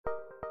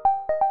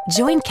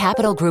Join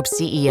Capital Group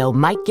CEO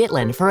Mike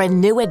Gitlin for a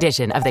new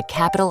edition of the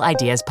Capital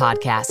Ideas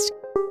Podcast.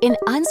 In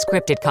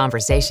unscripted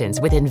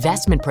conversations with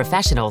investment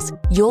professionals,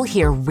 you'll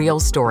hear real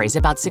stories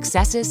about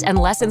successes and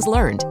lessons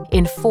learned,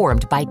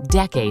 informed by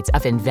decades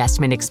of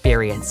investment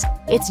experience.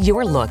 It's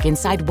your look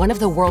inside one of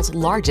the world's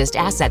largest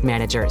asset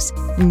managers.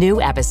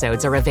 New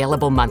episodes are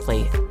available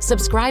monthly.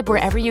 Subscribe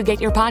wherever you get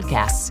your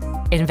podcasts.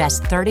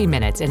 Invest 30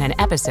 minutes in an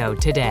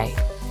episode today.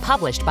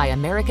 Published by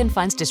American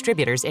Funds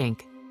Distributors,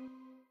 Inc.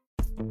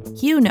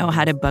 You know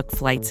how to book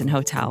flights and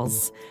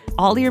hotels.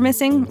 All you're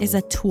missing is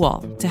a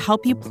tool to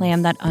help you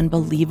plan that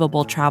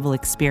unbelievable travel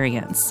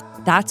experience.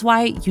 That's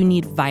why you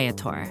need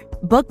Viator.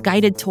 Book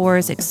guided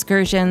tours,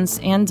 excursions,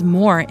 and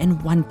more in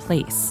one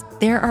place.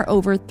 There are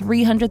over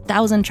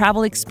 300,000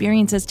 travel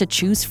experiences to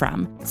choose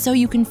from, so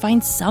you can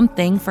find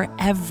something for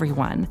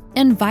everyone.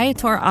 And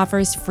Viator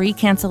offers free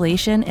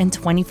cancellation and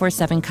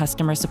 24/7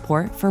 customer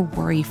support for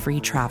worry-free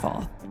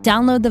travel.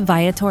 Download the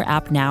Viator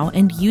app now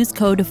and use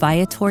code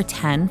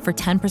Viator10 for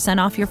 10%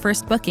 off your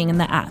first booking in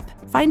the app.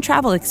 Find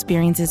travel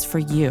experiences for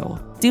you.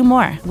 Do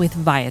more with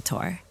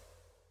Viator.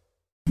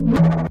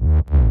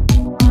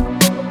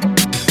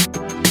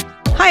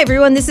 Hi,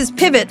 everyone. This is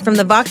Pivot from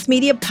the Vox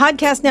Media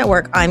Podcast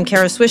Network. I'm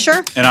Kara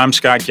Swisher. And I'm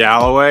Scott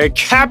Galloway.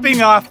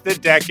 Capping off the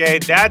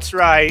decade. That's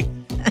right.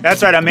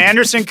 That's right. I'm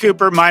Anderson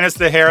Cooper, minus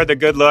the hair, the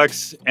good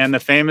looks, and the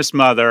famous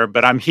mother.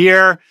 But I'm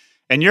here,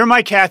 and you're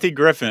my Kathy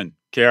Griffin,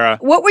 Kara.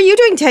 What were you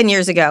doing 10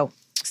 years ago,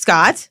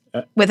 Scott,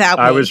 without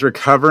me? I was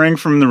recovering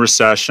from the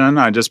recession.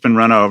 I'd just been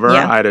run over.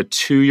 Yeah. I had a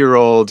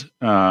 2-year-old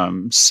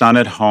son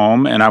at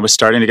home, and I was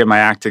starting to get my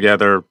act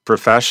together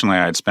professionally.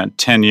 I had spent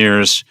 10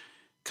 years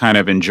kind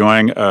of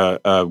enjoying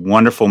a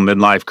wonderful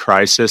midlife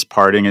crisis,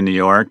 partying in New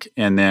York,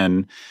 and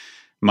then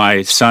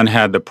my son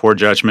had the poor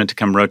judgment to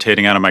come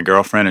rotating out of my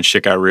girlfriend, and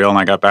shit got real, and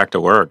I got back to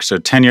work. So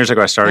 10 years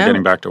ago, I started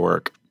getting back to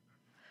work.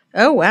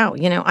 Oh, wow.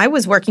 You know, I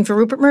was working for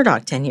Rupert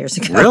Murdoch 10 years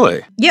ago.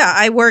 Really? Yeah,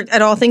 I worked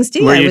at All Things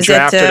D. Were I you was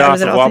drafted at,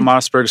 off of Walt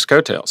Mossberg's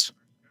coattails?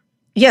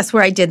 Yes,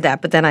 where I did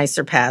that, but then I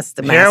surpassed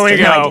the master. Here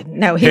we go.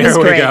 No, he was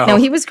great. No,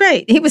 he was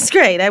great. He was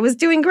great. I was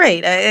doing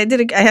great. I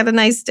had a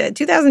nice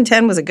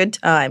 2010 was a good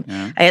time.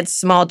 Yeah. I had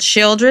small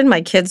children. My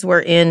kids were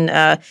in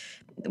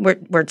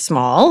we're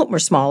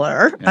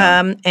smaller.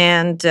 Yeah.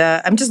 And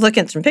I'm just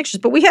looking at some pictures,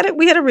 but we had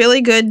a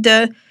really good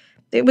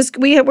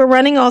we were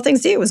running All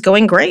Things D. It was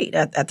going great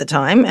at the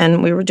time,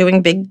 and we were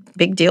doing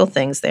big deal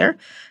things there.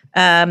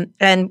 And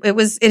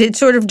it had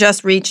sort of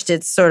just reached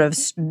its sort of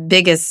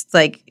biggest,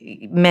 like,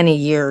 many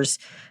years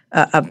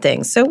of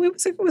things. So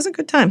it was a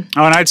good time.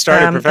 Oh, and I'd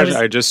started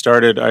professionally. I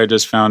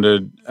just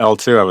founded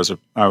L2.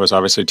 I was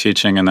obviously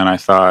teaching, and then I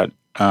thought,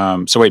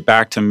 so wait,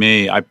 back to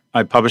me.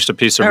 I published a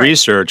piece of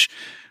research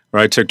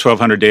where I took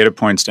 1,200 data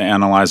points to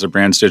analyze a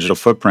brand's digital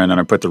footprint,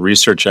 and I put the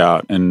research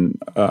out and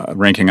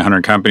ranking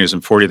 100 companies,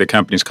 and 40 of the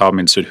companies called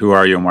me and said, "Who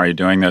are you and why are you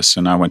doing this?"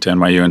 And I went to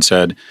NYU and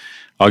said,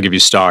 "I'll give you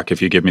stock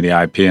if you give me the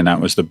IP," and that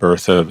was the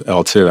birth of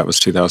L2. That was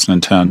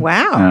 2010.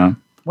 Wow. Yeah.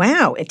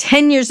 Wow.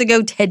 10 years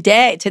ago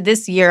today, to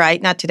this year,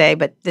 not today,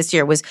 but this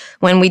year was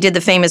when we did the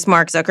famous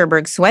Mark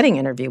Zuckerberg sweating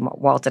interview,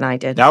 Walt and I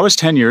did. That was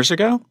 10 years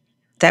ago?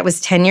 That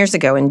was 10 years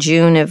ago in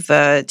June of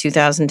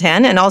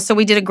 2010. And also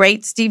we did a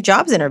great Steve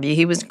Jobs interview.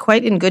 He was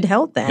quite in good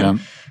health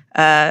then.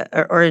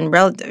 Yeah. Or in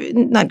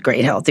not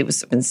great health. He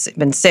was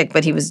been sick,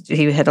 but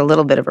he had a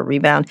little bit of a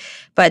rebound.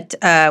 But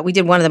we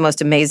did one of the most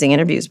amazing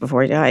interviews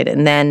before he died.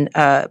 And then,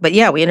 but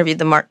yeah, we interviewed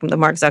the Mark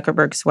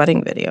Zuckerberg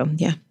sweating video.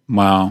 Yeah.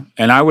 Wow.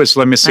 And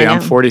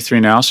I'm 43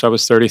 now, so I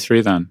was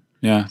 33 then.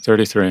 Yeah,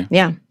 33.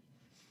 Yeah.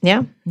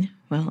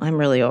 Well, I'm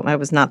really old. I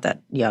was not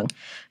that young.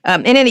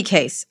 In any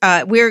case,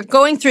 we're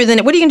going through what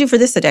are you going to do for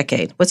this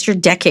decade? What's your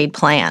decade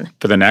plan?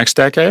 For the next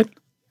decade?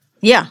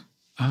 Yeah.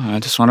 I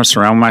just want to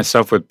surround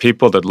myself with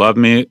people that love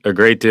me a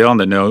great deal and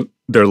that know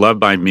they're loved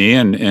by me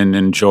and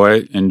enjoy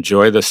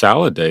the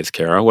salad days,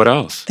 Kara. What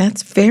else?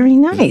 That's very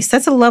nice.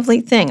 That's a lovely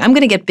thing. I'm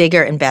going to get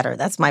bigger and better.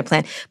 That's my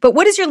plan. But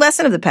what is your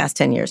lesson of the past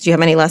 10 years? Do you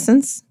have any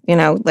lessons?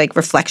 Like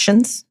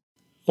reflections?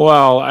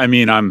 Well, I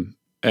mean,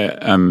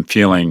 I'm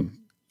feeling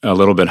a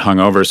little bit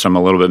hungover, so I'm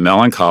a little bit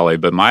melancholy.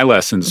 But my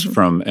lessons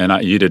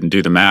you didn't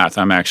do the math.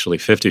 I'm actually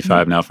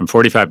 55 now. From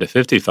 45 to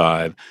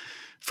 55,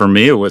 for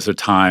me, it was a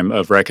time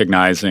of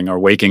recognizing or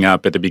waking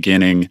up at the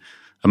beginning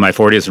of my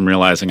 40s and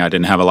realizing I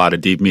didn't have a lot of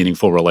deep,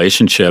 meaningful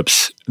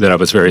relationships, that I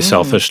was very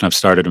selfish, and I've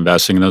started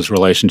investing in those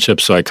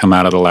relationships. So I come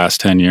out of the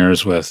last 10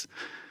 years with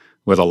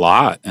a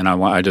lot. And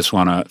I just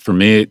want to, for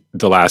me,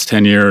 the last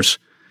 10 years,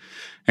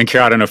 and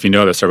Kara, I don't know if you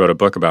know this, I wrote a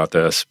book about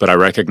this, but I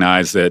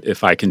recognize that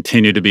if I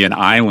continue to be an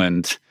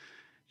island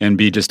and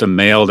be just a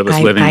male that was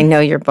living... I know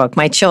your book.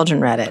 My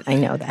children read it. I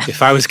know that.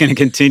 If I was going to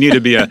continue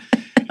to be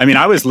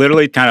I was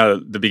literally kind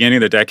of the beginning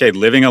of the decade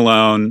living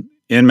alone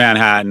in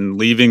Manhattan,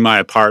 leaving my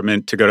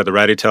apartment to go to the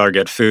retailer,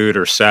 get food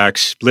or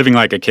sex, living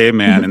like a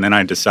caveman. And then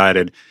I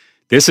decided,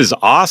 this is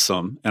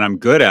awesome and I'm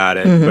good at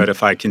it. But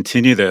if I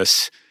continue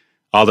this,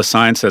 all the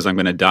science says I'm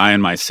going to die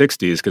in my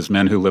 60s because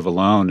men who live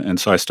alone. And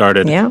so I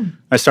started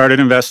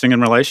investing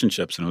in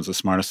relationships, and it was the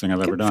smartest thing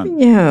I've ever done.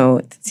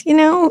 You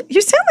know,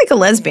 you sound like a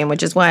lesbian,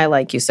 which is why I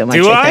like you so much.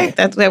 Do I?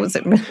 That was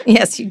it.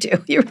 Yes, you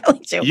do. You really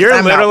do.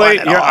 You're literally.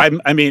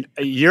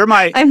 You're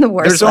my. I'm the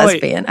worst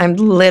lesbian. I'm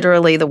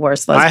literally the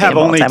worst lesbian. I have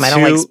only I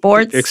don't like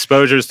sports.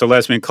 Exposures to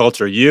lesbian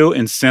culture. You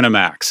and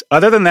Cinemax.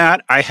 Other than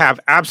that, I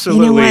have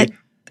absolutely. You know what?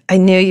 I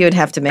knew you would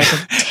have to make a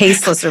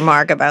tasteless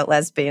remark about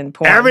lesbian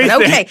porn.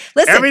 Okay,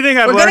 listen. Everything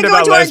I've learned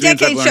about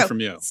lesbians, I've learned from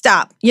you.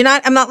 Stop.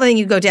 I'm not letting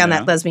you go down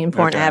that lesbian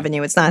porn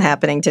avenue. It's not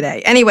happening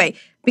today. Anyway,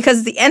 because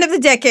at the end of the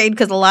decade,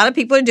 because a lot of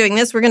people are doing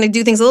this, we're going to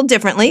do things a little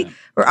differently. Yeah.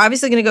 We're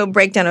obviously going to go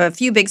break down a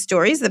few big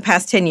stories the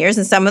past 10 years,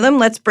 and some of them,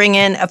 let's bring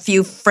in a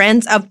few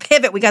friends of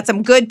Pivot. We got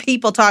some good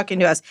people talking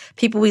to us,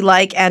 people we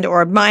like and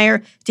or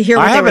admire, to hear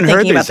what they were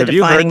thinking about the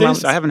defining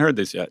moments. I haven't heard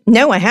these yet.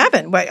 No, I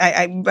haven't.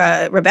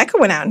 Rebecca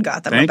went out and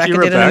got them. Rebecca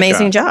did an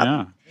amazing job.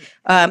 Yeah.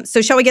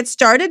 So shall we get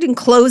started and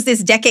close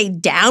this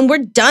decade down? We're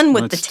done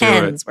with the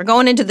 10s. We're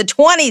going into the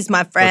 20s,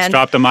 my friend. Let's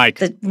drop the mic.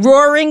 The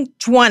roaring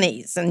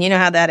 20s. And you know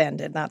how that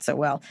ended. Not so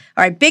well.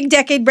 All right, big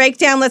decade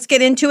breakdown. Let's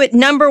get into it.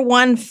 Number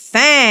 1,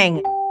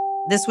 FANG.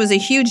 This was a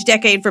huge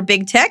decade for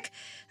big tech.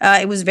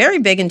 It was very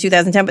big in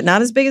 2010, but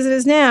not as big as it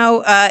is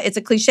now. It's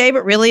a cliche,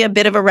 but really a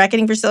bit of a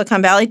reckoning for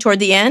Silicon Valley toward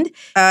the end.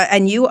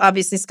 And you,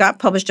 obviously, Scott,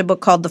 published a book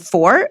called The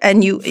Four.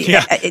 And you,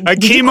 a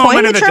key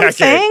moment in the decade.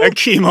 FANG? A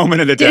key moment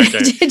in the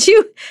decade. Did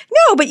you?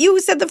 No, but you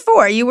said The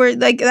Four. You were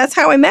like, that's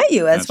how I met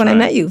you. That's when right. I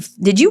met you.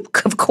 Did you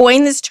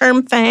coin this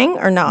term FANG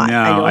or not?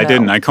 No, I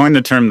didn't. I coined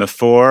the term The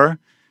Four,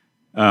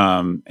 but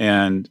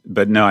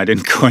no, I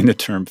didn't coin the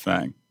term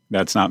FANG.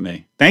 That's not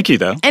me. Thank you,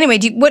 though. Anyway,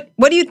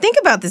 what do you think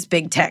about this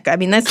big tech? I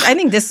mean, I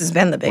think this has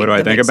been the big. What do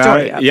I think about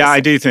story, it? obviously. Yeah, I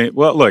do think.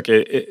 Well, look.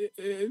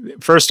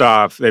 First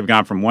off, they've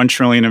gone from $1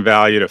 trillion in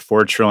value to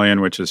 $4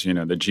 trillion, which is the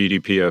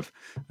GDP of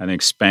I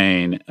think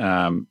Spain.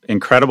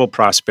 Incredible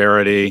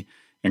prosperity,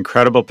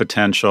 incredible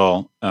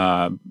potential.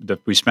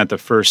 We spent the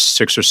first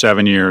 6 or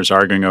 7 years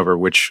arguing over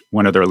which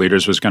one of their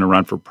leaders was going to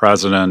run for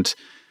president,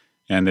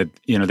 and that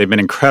they've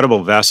been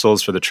incredible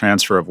vessels for the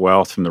transfer of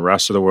wealth from the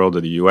rest of the world to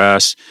the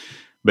U.S.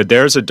 But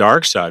there's a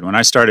dark side. When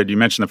I started, you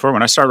mentioned before,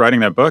 when I started writing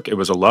that book, it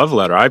was a love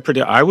letter.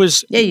 I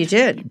was... Yeah, you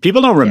did.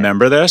 People don't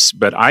remember this,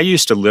 but I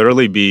used to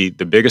literally be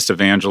the biggest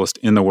evangelist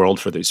in the world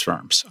for these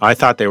firms. I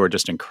thought they were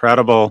just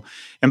incredible.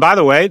 And by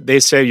the way, they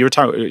say, you were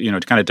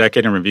talking, kind of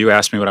decade in review,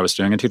 asked me what I was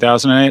doing in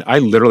 2008. I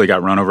literally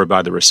got run over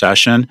by the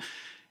recession.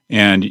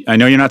 And I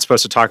know you're not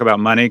supposed to talk about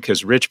money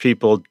because rich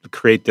people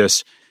create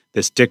this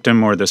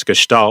dictum or this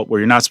gestalt where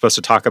you're not supposed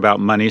to talk about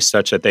money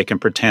such that they can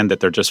pretend that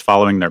they're just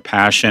following their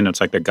passion.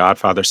 It's like the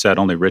Godfather said,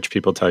 only rich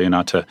people tell you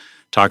not to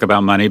talk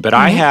about money. But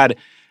I had,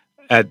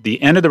 at the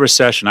end of the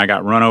recession, I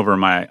got run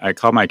over. I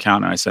called my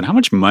accountant and I said, how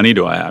much money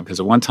do I have? Because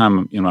at one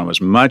time, when I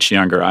was much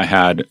younger, I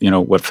had,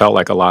 what felt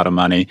like a lot of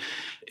money.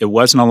 It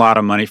wasn't a lot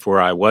of money for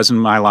where I was in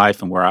my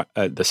life and where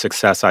the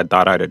success I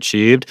thought I'd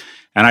achieved.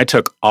 And I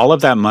took all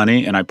of that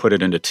money and I put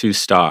it into 2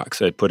 stocks.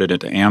 I put it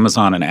into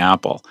Amazon and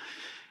Apple.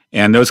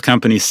 And those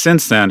companies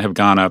since then have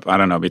gone up, I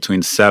don't know,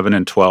 between 7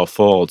 and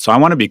 12-fold. So I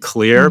want to be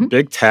clear,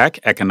 big tech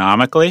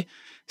economically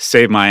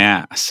saved my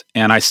ass.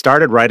 And I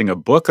started writing a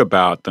book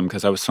about them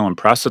because I was so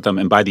impressed with them.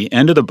 And by the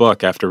end of the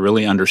book, after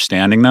really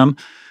understanding them,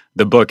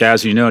 the book,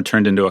 as you know,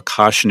 turned into a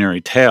cautionary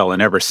tale.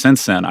 And ever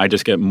since then, I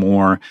just get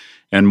more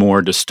and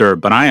more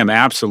disturbed. But I am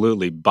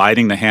absolutely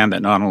biting the hand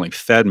that not only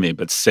fed me,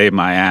 but saved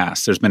my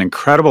ass. There's been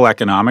incredible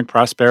economic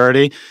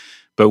prosperity.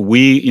 But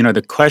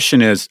the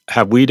question is,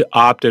 have we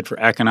opted for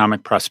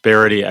economic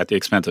prosperity at the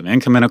expense of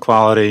income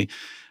inequality,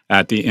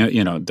 at the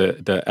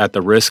at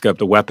the risk of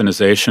the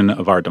weaponization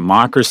of our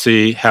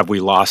democracy? Have we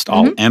lost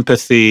all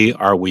empathy?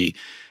 Are we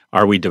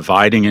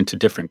dividing into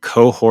different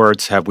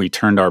cohorts? Have we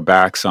turned our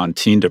backs on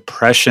teen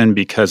depression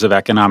because of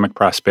economic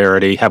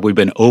prosperity? Have we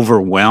been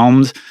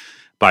overwhelmed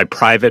by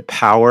private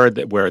power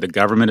where the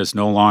government is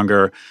no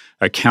longer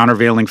a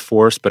countervailing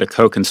force but a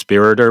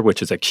co-conspirator,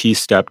 which is a key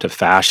step to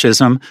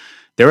fascism?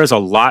 There is a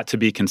lot to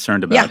be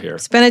concerned about here.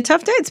 It's been a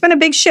tough day. It's been a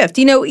big shift.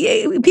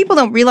 People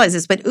don't realize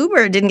this, but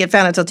Uber didn't get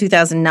founded until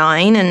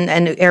 2009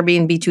 and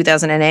Airbnb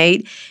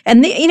 2008.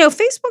 And,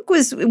 Facebook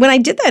was, when I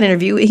did that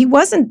interview, he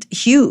wasn't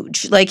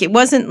huge. It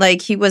wasn't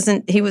like he was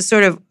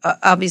sort of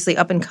obviously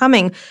up and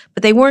coming,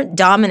 but they weren't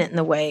dominant in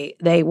the way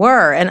they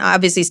were. And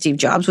obviously Steve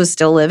Jobs was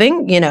still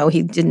living.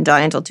 He didn't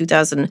die until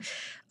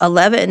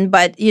 2011,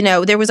 but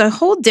there was a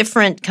whole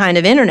different kind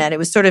of internet. It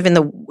was sort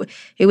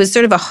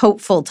of a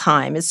hopeful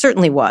time. It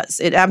certainly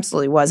was. It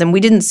absolutely was. And we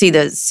didn't see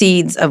the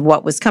seeds of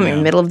what was coming in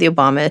the middle of the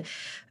Obama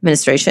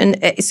administration.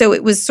 So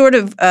it was sort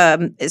of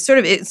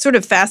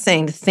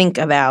fascinating to think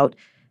about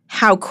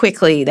how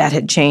quickly that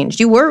had changed.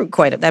 You were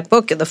that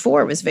book, The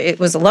Four, it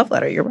was a love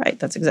letter. You're right.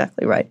 That's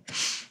exactly right.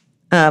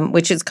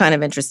 which is kind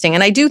of interesting.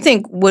 And I do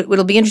think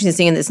what'll be interesting to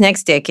see in this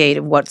next decade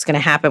of what's going to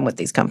happen with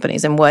these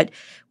companies and what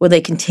will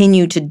they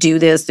continue to do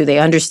this? Do they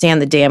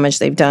understand the damage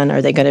they've done?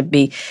 Are they going to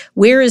be,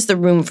 where is the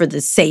room for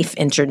the safe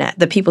internet,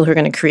 the people who are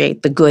going to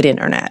create the good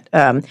internet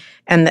and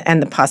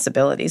the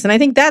possibilities? And I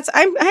think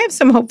I have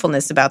some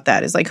hopefulness about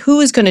that. Is like, who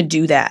is going to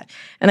do that?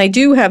 And I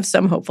do have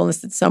some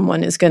hopefulness that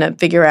someone is going to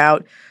figure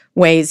out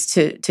ways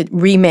to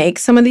remake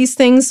some of these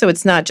things so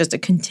it's not just a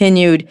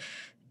continued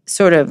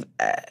sort of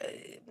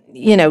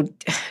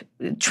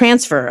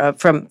transfer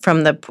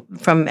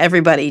from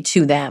everybody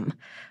to them,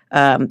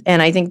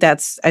 and I think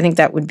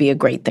that would be a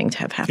great thing to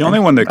have happen. The only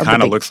one that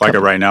kind of looks like it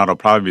right now, it'll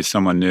probably be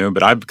someone new,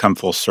 but I've come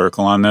full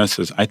circle on this.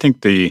 Is I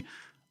think the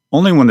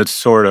only one that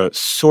sort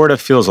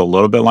of feels a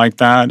little bit like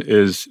that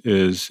is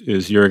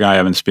your guy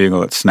Evan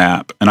Spiegel at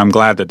Snap, and I'm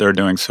glad that they're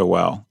doing so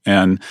well.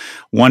 And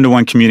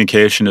one-to-one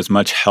communication is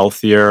much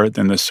healthier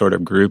than this sort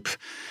of group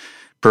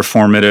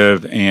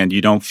performative, and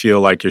you don't feel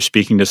like you're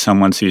speaking to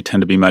someone, so you tend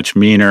to be much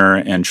meaner,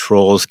 and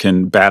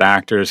bad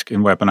actors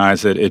can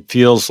weaponize it. It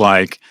feels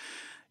like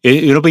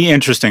it'll be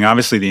interesting.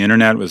 Obviously, the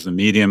internet was the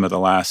medium of the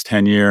last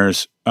 10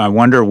 years. I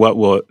wonder what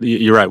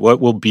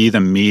will be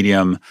the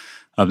medium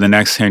of the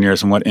next 10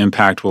 years, and what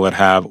impact will it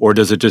have? Or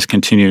does it just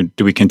continue?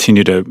 Do we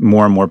continue to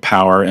more and more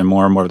power and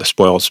more of the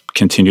spoils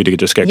continue to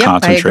just get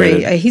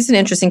concentrated? I agree. He's an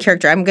interesting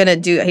character.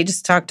 I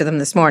just talked to them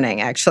this morning,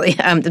 actually.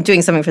 I'm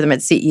doing something for them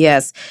at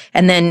CES,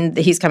 and then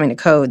he's coming to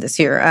Code this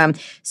year.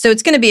 So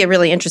it's going to be a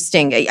really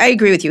interesting, I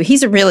agree with you.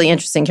 He's a really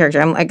interesting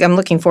character. I'm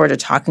looking forward to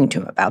talking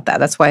to him about that.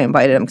 That's why I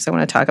invited him, because I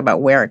want to talk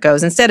about where it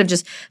goes. Instead of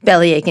just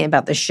belly aching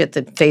about the shit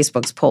that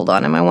Facebook's pulled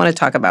on him, I want to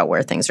talk about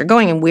where things are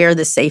going and where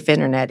the safe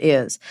internet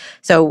is.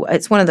 So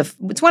it's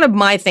one of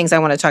my things I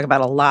want to talk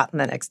about a lot in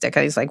the next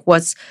decade. It's like,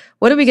 what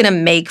are we going to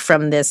make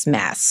from this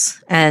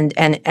mess, and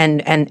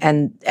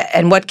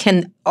what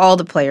can all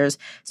the players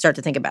start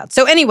to think about?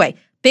 So anyway,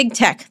 big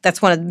tech.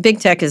 Big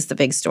tech is the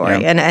big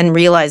story, and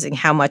realizing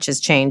how much has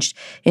changed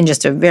in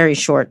just a very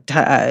short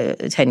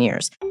 10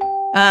 years.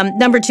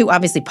 Number two,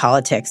 obviously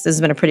politics. This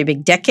has been a pretty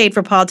big decade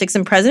for politics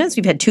and presidents.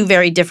 We've had two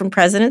very different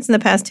presidents in the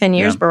past 10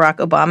 years, Barack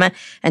Obama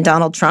and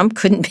Donald Trump.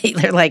 Couldn't be,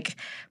 they're like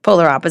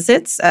polar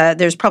opposites.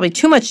 There's probably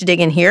too much to dig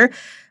in here.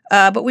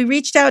 But we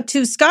reached out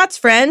to Scott's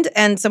friend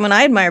and someone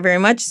I admire very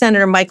much,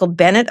 Senator Michael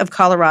Bennet of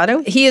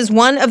Colorado. He is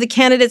one of the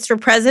candidates for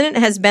president,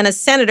 has been a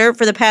senator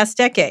for the past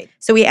decade.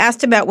 So we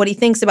asked about what he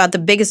thinks about the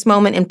biggest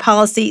moment in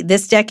policy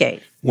this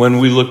decade. When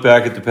we look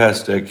back at the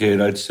past decade,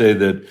 I'd say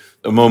that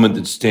a moment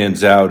that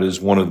stands out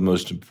as one of the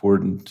most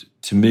important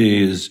to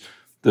me is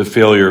the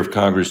failure of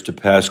Congress to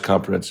pass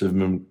comprehensive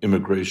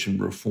immigration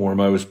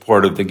reform. I was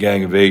part of the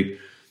Gang of Eight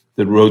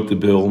that wrote the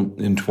bill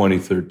in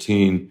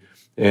 2013,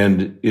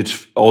 and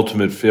its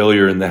ultimate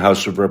failure in the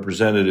House of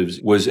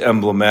Representatives was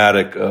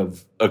emblematic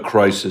of a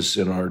crisis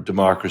in our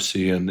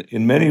democracy. And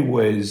in many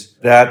ways,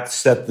 that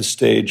set the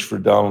stage for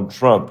Donald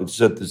Trump. It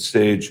set the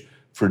stage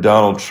for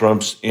Donald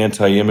Trump's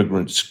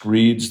anti-immigrant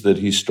screeds that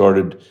he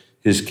started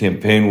his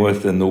campaign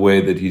with, and the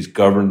way that he's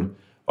governed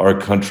our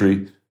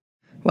country.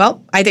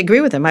 Well, I'd agree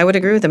with him. I would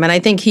agree with him. And I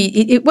think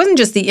it wasn't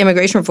just the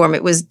immigration reform.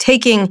 It was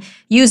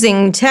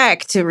using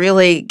tech to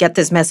really get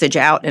this message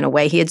out in a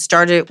way. He had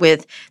started it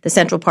with the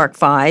Central Park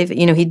Five.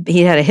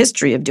 He had a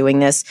history of doing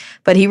this,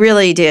 but he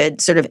really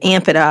did sort of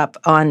amp it up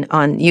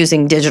on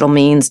using digital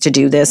means to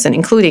do this, and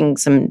including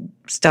some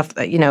stuff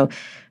that,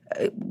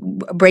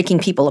 breaking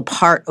people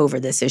apart over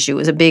this issue.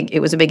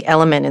 It was a big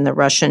element in the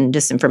Russian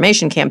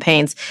disinformation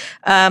campaigns.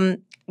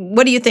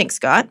 What do you think,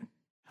 Scott?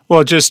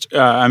 Well,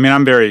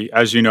 I'm very,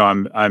 as you know,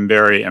 I'm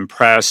very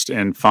impressed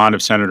and fond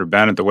of Senator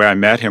Bennet. The way I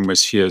met him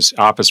was his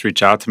office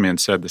reached out to me and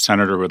said the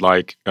senator would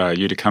like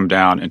you to come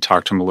down and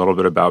talk to him a little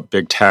bit about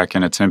big tech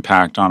and its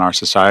impact on our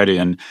society.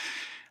 And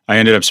I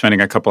ended up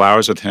spending a couple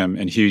hours with him,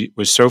 and he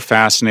was so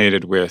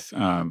fascinated with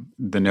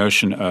the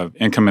notion of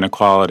income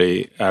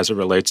inequality as it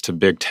relates to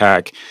big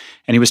tech.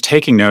 And he was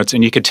taking notes,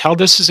 and you could tell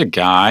this is a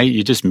guy,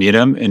 you just meet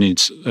him, and he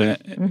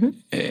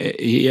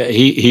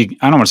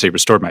I don't want to say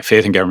restored my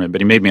faith in government,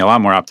 but he made me a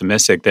lot more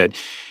optimistic that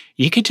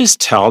you could just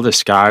tell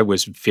this guy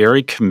was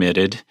very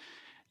committed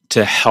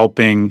to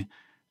helping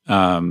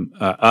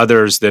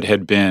others that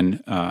had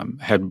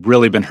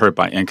really been hurt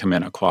by income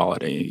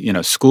inequality.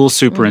 School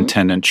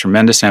superintendent,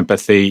 tremendous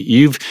empathy.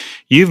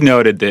 You've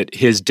noted that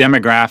his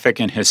demographic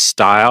and his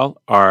style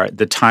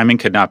the timing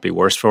could not be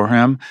worse for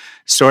him.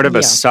 Sort of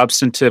a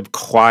substantive,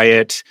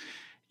 quiet.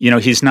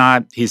 He's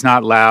not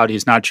loud.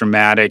 He's not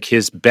dramatic.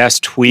 His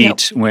best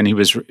tweet when he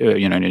was,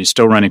 he's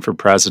still running for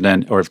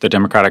president, or if the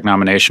Democratic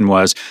nomination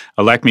was,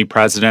 "Elect me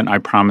president, I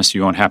promise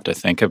you won't have to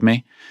think of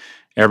me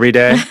every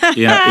day."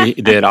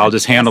 That I'll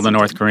just handle the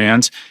North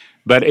Koreans.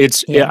 But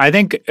I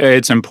think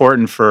it's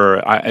important for,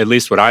 at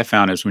least what I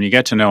found is when you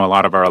get to know a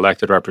lot of our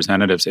elected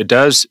representatives,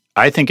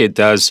 I think it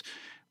does,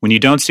 when you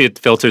don't see it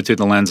filtered through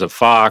the lens of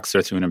Fox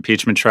or through an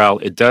impeachment trial,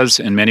 it does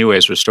in many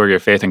ways restore your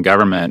faith in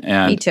government.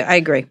 And me too. I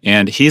agree.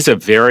 And he's a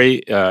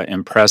very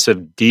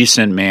impressive,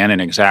 decent man,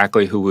 and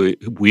exactly who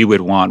we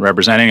would want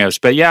representing us.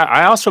 But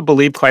I also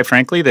believe, quite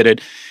frankly,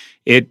 that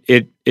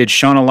it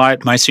shone a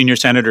light. My senior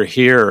senator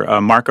here,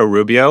 Marco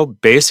Rubio,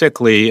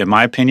 basically, in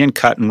my opinion,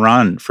 cut and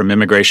run from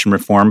immigration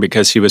reform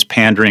because he was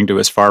pandering to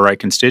his far-right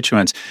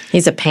constituents.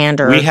 He's a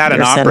panderer. We had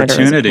an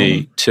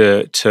opportunity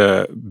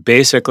to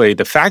basically,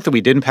 the fact that we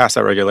didn't pass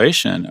that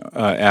regulation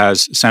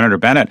as Senator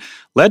Bennett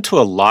led to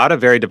a lot of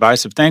very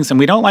divisive things. And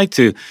we don't like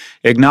to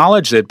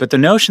acknowledge it, but the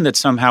notion that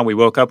somehow we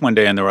woke up one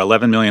day and there were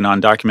 11 million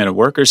undocumented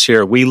workers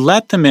here, we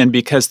let them in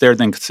because they're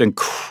this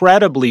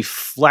incredibly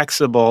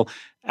flexible,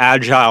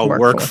 agile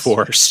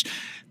workforce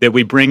that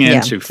we bring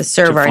in to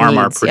farm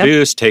our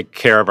produce, take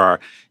care of our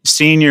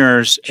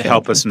seniors,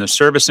 help us in the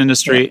service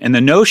industry. And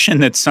the notion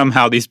that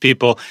somehow these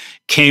people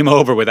came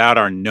over without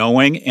our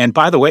knowing. And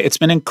by the way, it's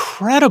been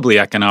incredibly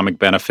economic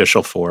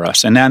beneficial for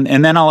us. And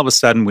then all of a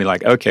sudden we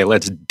okay,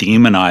 let's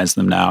demonize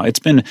them now. It's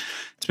been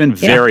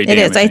very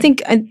damaging. It is.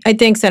 I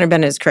think Senator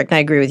Bennett is correct, and I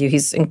agree with you.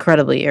 He's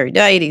incredibly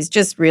erudite. He's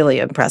just really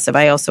impressive.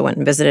 I also went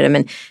and visited him,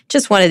 and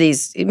just one of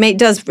these,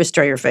 does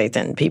restore your faith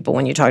in people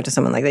when you talk to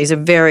someone like that. He's a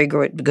very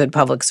good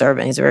public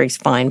servant. He's a very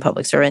fine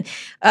public servant.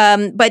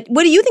 But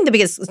what do you think the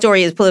biggest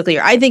story is politically?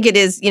 I think it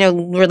is,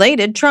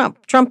 related.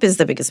 Trump. Trump is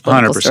the biggest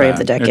political story of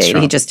the decade.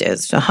 He just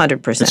is,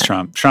 100%. It's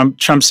Trump.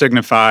 Trump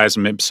signifies,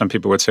 and maybe some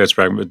people would say it's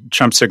right, but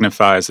Trump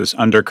signifies this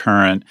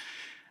undercurrent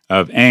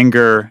of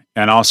anger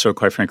and also,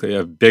 quite frankly,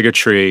 of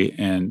bigotry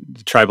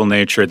and tribal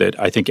nature that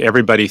I think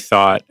everybody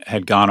thought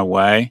had gone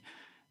away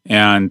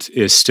and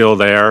is still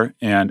there.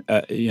 And,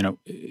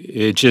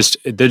 there's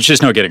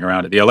just no getting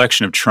around it. The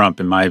election of Trump,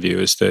 in my view,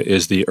 is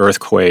the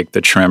earthquake, the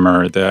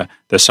tremor, the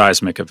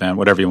seismic event,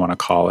 whatever you want to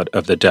call it,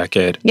 of the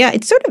decade. Yeah,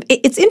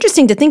 it's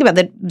interesting to think about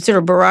that. Sort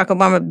of Barack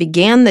Obama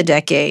began the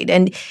decade,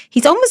 and he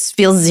almost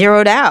feels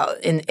zeroed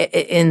out in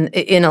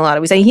a lot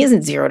of ways. I mean, he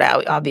isn't zeroed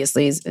out,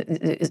 obviously.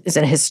 It's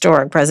a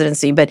historic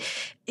presidency, but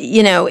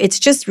it's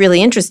just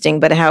really interesting.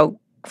 But how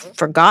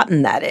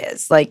forgotten that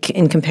is,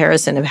 in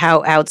comparison of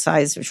how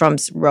outsized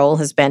Trump's role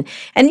has been.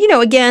 And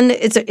again,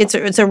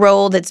 it's a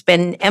role that's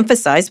been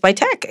emphasized by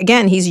tech.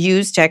 Again, he's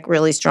used tech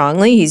really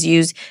strongly. He's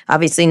used,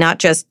 obviously, not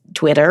just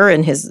Twitter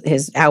and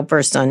his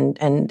outbursts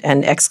and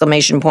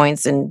exclamation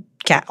points and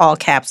all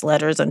caps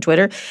letters on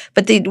Twitter,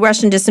 but the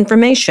Russian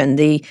disinformation,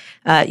 the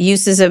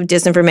uses of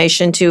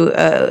disinformation to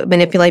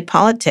manipulate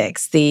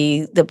politics,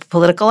 the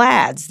political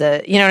ads,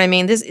 you know what I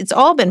mean? It's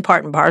all been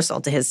part and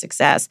parcel to his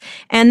success,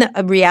 and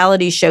a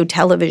reality show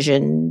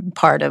television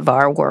part of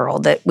our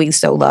world that we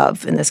so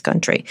love in this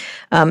country.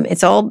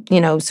 It's all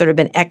sort of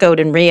been echoed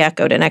and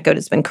re-echoed and echoed.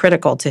 It's been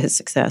critical to his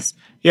success.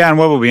 Yeah, and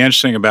what will be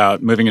interesting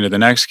about moving into the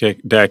next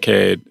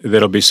decade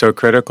that'll be so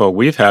critical,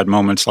 we've had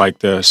moments like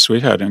this.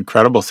 We've had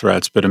incredible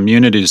threats, but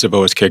immunities have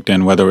always kicked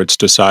in, whether it's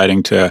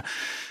deciding to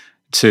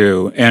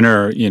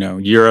enter,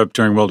 Europe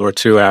during World War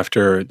II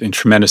after the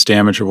tremendous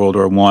damage of World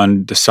War I,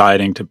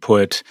 deciding to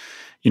put,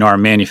 our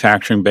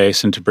manufacturing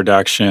base into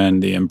production,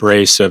 the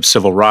embrace of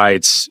civil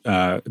rights,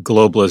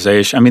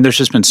 globalization. I mean, there's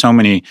just been so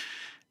many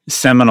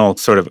seminal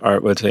sort of,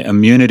 let's say,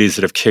 immunities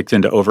that have kicked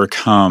in to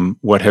overcome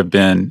what have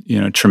been,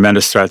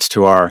 tremendous threats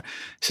to our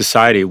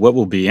society. What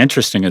will be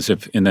interesting is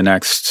if in the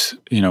next,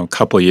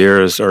 couple of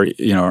years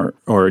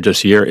or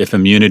just year, if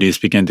immunities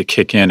begin to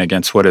kick in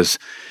against what is,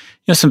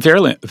 some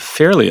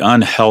fairly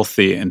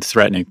unhealthy and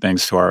threatening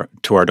things to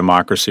our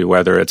democracy,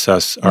 whether it's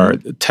our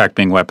tech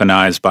being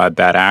weaponized by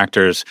bad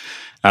actors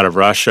out of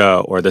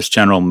Russia or this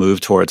general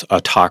move towards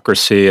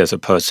autocracy as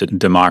opposed to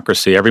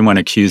democracy. Everyone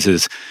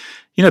accuses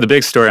the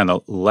big story on the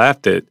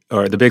left the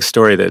big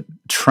story that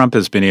Trump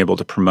has been able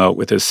to promote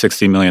with his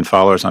 60 million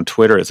followers on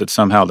Twitter is that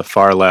somehow the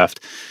far left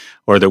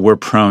or that we're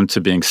prone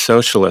to being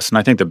socialists. And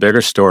I think the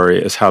bigger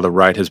story is how the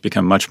right has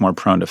become much more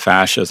prone to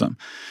fascism.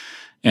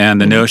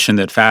 And the notion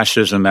that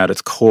fascism at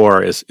its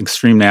core is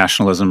extreme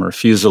nationalism,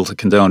 refusal to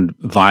condone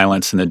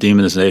violence, and the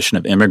demonization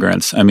of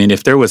immigrants. I mean,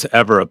 if there was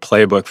ever a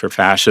playbook for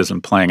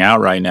fascism playing out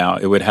right now,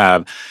 it would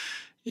have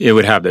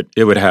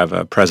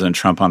President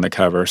Trump on the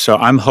cover. So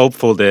I'm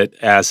hopeful that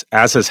as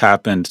has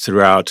happened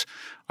throughout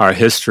our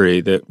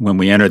history, that when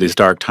we enter these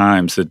dark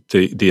times, that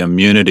the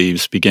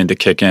immunities begin to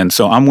kick in.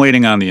 So I'm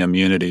waiting on the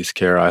immunities,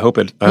 Kara. I hope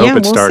it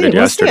started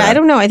yesterday. I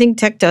don't know. I think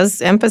tech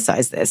does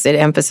emphasize this. It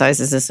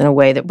emphasizes this in a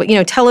way that, but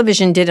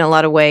television did in a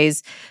lot of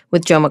ways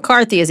with Joe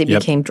McCarthy as he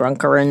became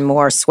drunker and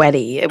more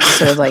sweaty. It was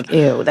sort of like,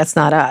 ew, that's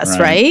not us,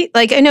 right?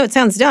 I know it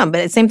sounds dumb, but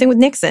it's the same thing with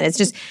Nixon. It's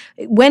just,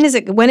 when is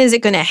it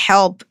going to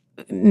help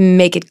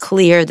make it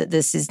clear that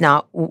this is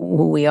not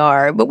who we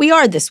are, but we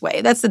are this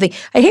way. That's the thing.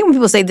 I hate when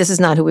people say this is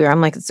not who we are.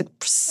 I'm like, it's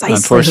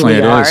precisely who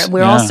we are.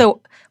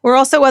 We're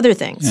also other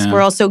things. Yeah.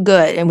 We're also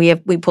good, and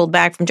we pulled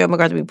back from Joe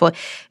McCarthy.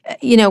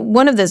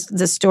 One of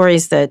the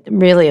stories that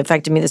really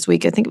affected me this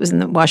week, I think it was in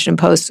the Washington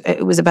Post.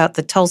 It was about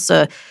the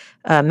Tulsa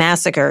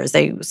massacres.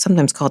 They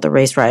sometimes call it the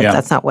race riots. Yeah.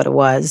 That's not what it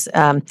was.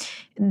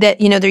 That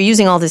they're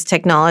using all this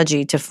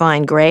technology to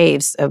find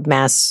graves of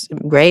mass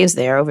graves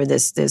there over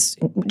this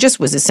just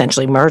was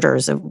essentially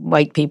murders of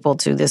white people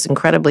to this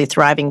incredibly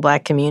thriving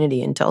Black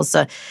community in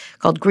Tulsa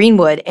called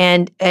Greenwood.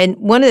 And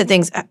one of the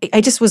things I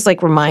just was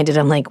like reminded,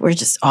 I'm like, we're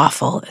just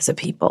awful as a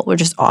people. We're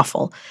just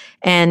awful.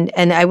 And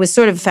I was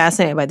sort of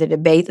fascinated by the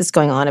debate that's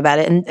going on about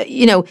it. And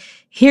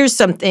here's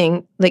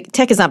something like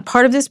tech is not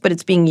part of this, but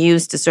it's being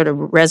used to sort of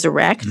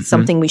resurrect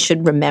something we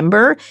should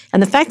remember.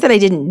 And the fact that I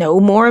didn't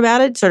know more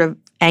about it sort of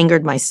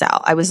angered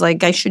myself. I was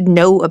like, I should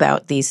know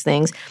about these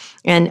things.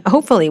 And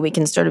hopefully we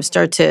can sort of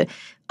start to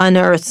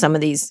unearth some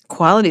of these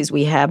qualities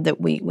we have that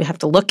we have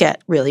to look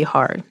at really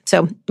hard.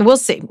 So we'll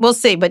see. We'll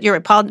see. But you're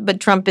right. But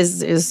Trump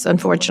is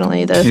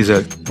unfortunately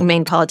the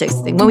main politics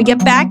thing. When we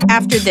get back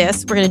after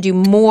this, we're going to do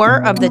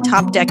more of the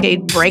top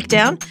decade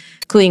breakdown,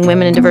 including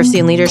women in diversity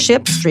and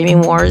leadership, streaming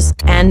wars,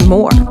 and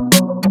more.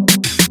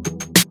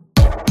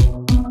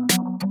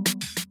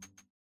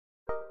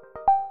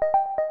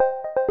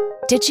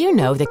 Did you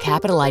know the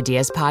Capital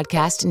Ideas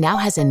podcast now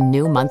has a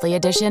new monthly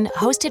edition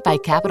hosted by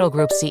Capital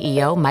Group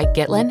CEO Mike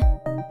Gitlin?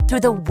 Through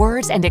the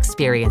words and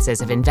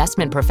experiences of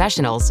investment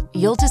professionals,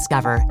 you'll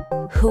discover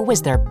who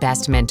was their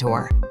best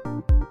mentor,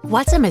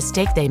 what's a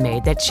mistake they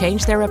made that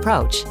changed their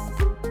approach,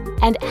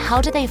 and how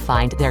do they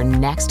find their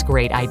next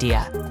great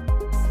idea.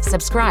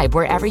 Subscribe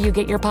wherever you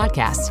get your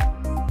podcasts.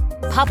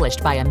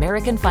 Published by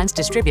American Funds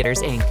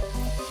Distributors, Inc.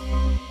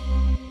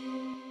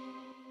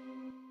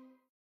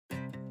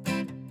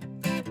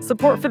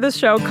 Support for this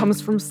show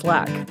comes from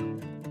Slack.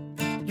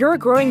 You're a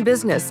growing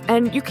business,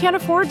 and you can't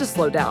afford to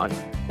slow down.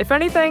 If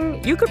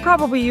anything, you could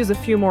probably use a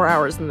few more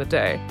hours in the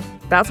day.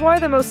 That's why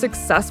the most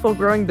successful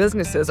growing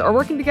businesses are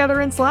working together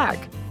in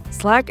Slack.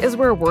 Slack is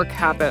where work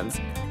happens,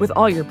 with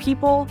all your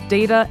people,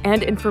 data,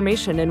 and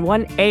information in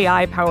one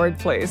AI-powered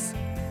place.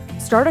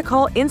 Start a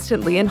call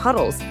instantly in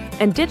huddles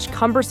and ditch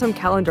cumbersome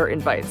calendar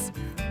invites.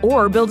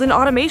 Or build an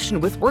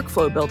automation with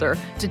Workflow Builder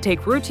to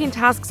take routine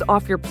tasks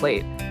off your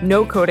plate.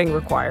 No coding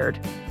required.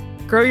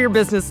 Grow your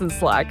business in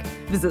Slack.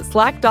 Visit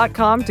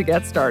slack.com to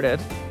get started.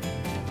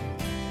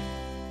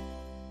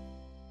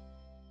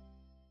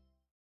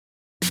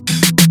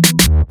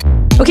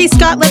 Okay,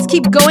 Scott, let's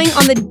keep going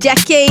on the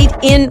decade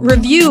in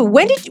review.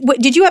 When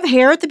did you have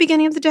hair at the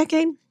beginning of the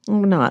decade?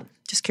 Or not?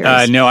 Just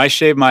curious. No, I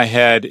shaved my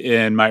head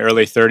in my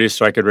early 30s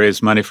so I could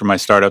raise money for my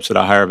startups at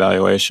a higher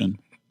valuation.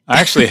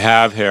 I actually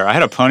have hair. I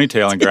had a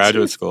ponytail in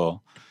graduate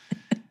school.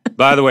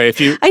 By the way,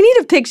 I need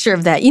a picture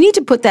of that. You need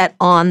to put that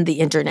on the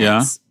internet.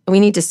 Yeah? We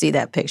need to see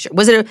that picture.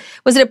 Was it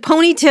a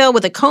ponytail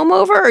with a comb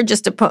over, or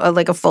just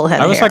like a full head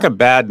of hair? I was like a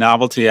bad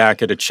novelty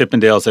act at a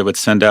Chippendales they would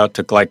send out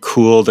to like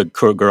cool the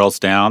girls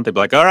down. They'd be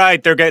like, all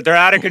right, they're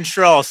out of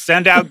control.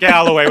 Send out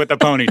Galloway with a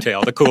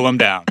ponytail to cool them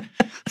down.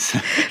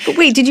 But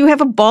wait, did you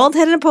have a bald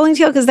head and a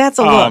ponytail? Because that's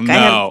a look. Oh,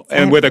 no.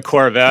 And with a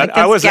Corvette.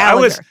 I was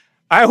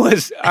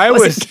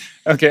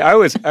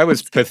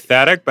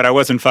pathetic, but I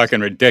wasn't fucking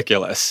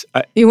ridiculous.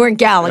 You weren't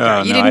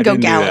Gallagher. You didn't go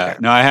Gallagher.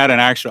 No, I had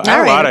I had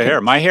a lot of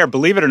hair. My hair,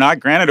 believe it or not,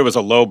 granted it was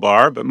a low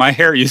bar, but my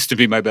hair used to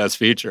be my best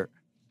feature.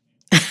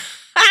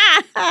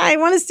 I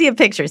want to see a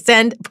picture.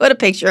 Put a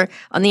picture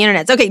on the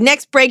internet. Okay,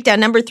 next breakdown,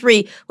 number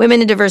 3,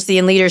 women in diversity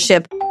and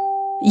leadership.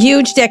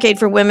 Huge decade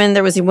for women.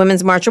 There was the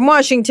Women's March in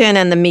Washington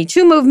and the Me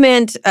Too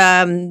movement,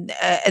 and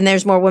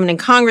there's more women in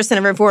Congress than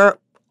ever before.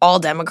 All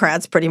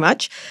Democrats, pretty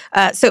much.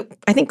 So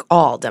I think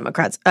all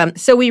Democrats.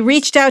 So we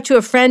reached out to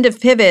a friend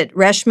of Pivot,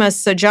 Reshma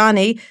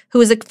Saujani,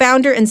 who is a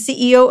founder and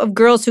CEO of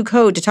Girls Who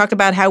Code, to talk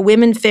about how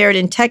women fared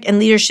in tech and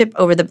leadership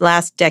over the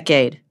last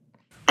decade.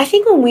 I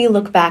think when we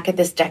look back at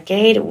this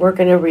decade, we're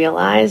going to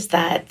realize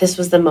that this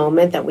was the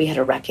moment that we had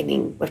a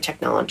reckoning with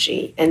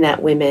technology and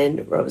that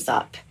women rose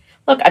up.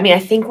 Look, I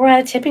think we're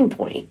at a tipping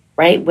point,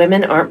 right?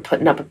 Women aren't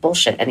putting up with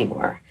bullshit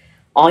anymore.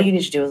 All you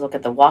need to do is look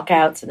at the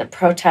walkouts and the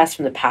protests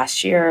from the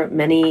past year,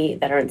 many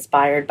that are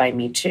inspired by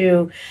Me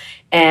Too,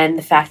 and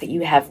the fact that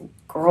you have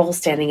girls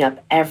standing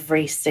up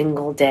every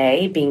single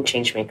day being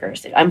change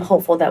makers. I'm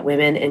hopeful that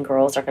women and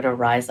girls are going to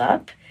rise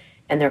up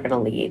and they're going to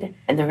lead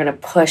and they're going to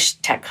push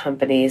tech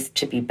companies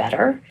to be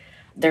better.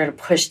 They're going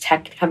to push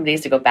tech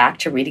companies to go back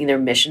to reading their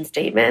mission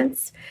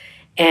statements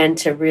and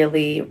to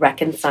really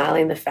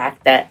reconciling the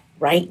fact that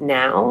right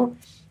now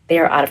they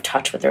are out of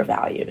touch with their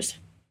values.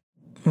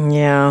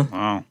 Yeah.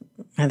 Wow.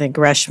 I think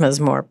Reshma's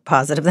more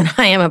positive than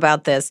I am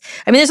about this.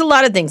 There's a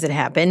lot of things that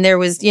happened. There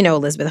was,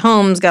 Elizabeth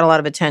Holmes got a lot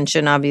of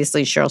attention.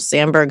 Obviously, Sheryl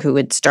Sandberg, who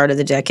had started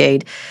the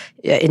decade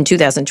in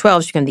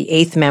 2012, she became the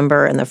 8th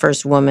member and the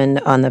first woman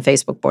on the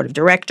Facebook board of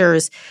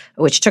directors,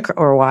 which took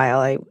her a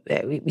while.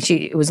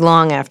 It was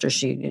long after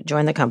she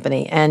joined the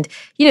company. And,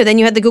 then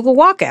you had the Google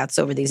walkouts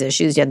over these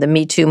issues. You had the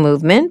Me Too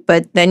movement,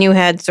 but then you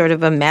had sort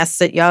of a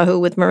mess at Yahoo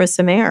with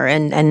Marissa Mayer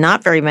and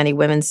not very many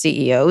women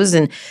CEOs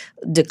and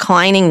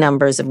declining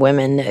numbers of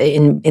women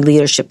in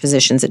leadership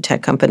positions at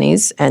tech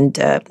companies, and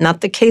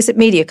not the case at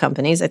media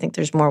companies. I think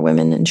there's more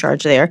women in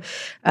charge there.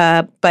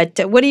 But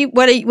what do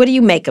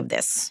you make of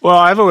this? Well,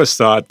 I've always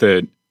thought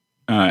that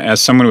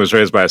as someone who was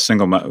raised by a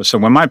single mother, so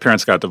when my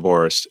parents got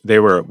divorced, they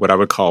were what I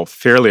would call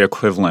fairly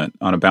equivalent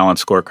on a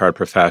balanced scorecard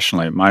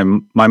professionally.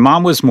 My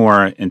mom was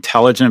more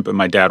intelligent, but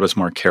my dad was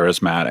more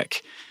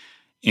charismatic.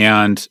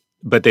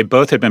 But they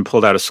both had been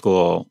pulled out of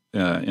school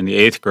in the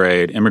 8th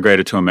grade,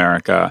 immigrated to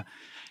America.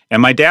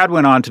 And my dad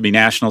went on to be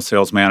national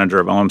sales manager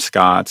of O.M.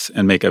 Scott's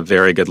and make a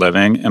very good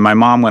living. And my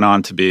mom went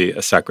on to be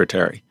a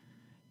secretary.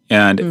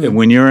 And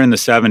when you were in the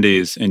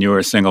 70s and you were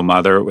a single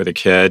mother with a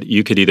kid,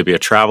 you could either be a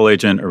travel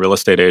agent, a real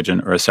estate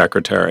agent, or a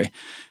secretary.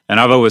 And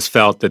I've always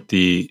felt that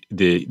the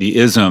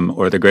ism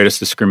or the greatest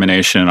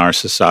discrimination in our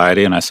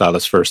society, and I saw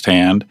this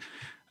firsthand,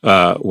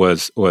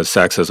 was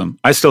sexism.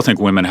 I still think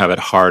women have it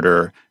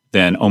harder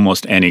than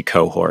almost any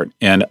cohort.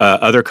 And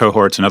other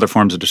cohorts and other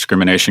forms of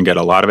discrimination get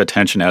a lot of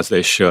attention, as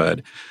they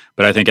should.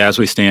 But I think as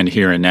we stand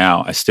here and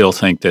now, I still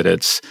think that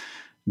it's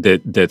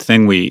the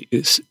thing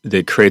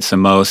that creates the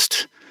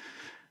most...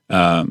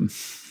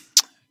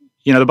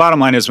 the bottom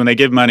line is when they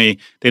give money,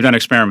 they've done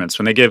experiments.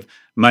 When they give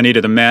money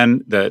to the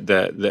men,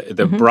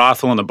 the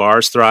brothel and the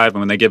bars thrive. And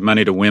when they give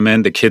money to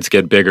women, the kids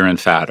get bigger and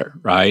fatter,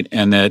 right?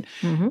 And that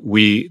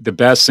the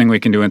best thing we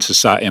can do in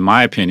society, in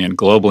my opinion,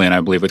 globally, and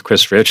I believe with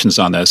Christopher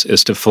Hitchens on this,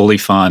 is to fully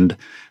fund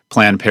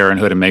Planned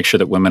Parenthood and make sure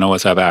that women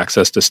always have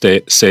access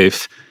to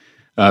safe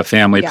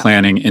family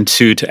planning, and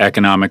 2, to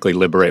economically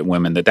liberate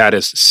women. That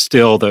is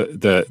still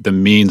the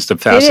means, the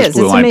fastest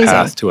blue line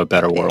path to a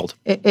better world.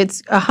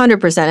 It's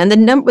 100%.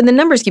 And when the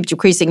numbers keep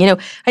decreasing,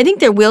 I think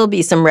there will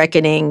be some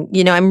reckoning.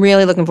 I'm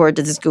really looking forward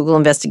to this Google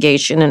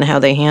investigation and how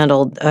they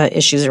handled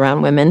issues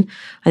around women.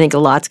 I think a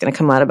lot's going to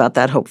come out about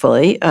that,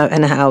 hopefully,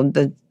 and how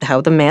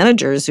the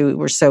managers who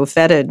were so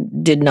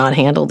feted did not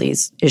handle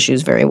these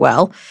issues very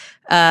well.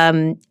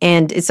 And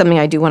it's something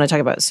I do want to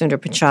talk about. Sundar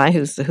Pichai,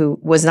 who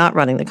was not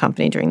running the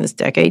company during this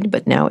decade,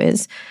 but now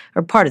is,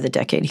 or part of the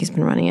decade he's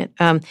been running it,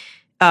 and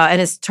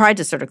has tried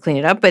to sort of clean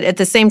it up. But at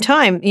the same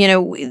time,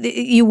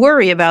 you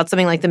worry about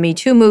something like the Me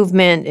Too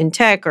movement in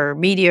tech or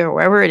media or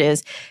wherever it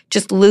is,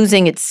 just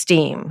losing its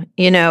steam,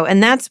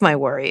 and that's my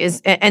worry is,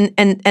 and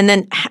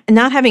then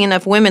not having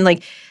enough women,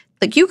 like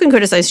you can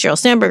criticize Sheryl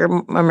Sandberg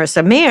or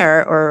Marissa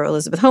Mayer or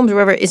Elizabeth Holmes or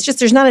whoever. It's just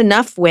there's not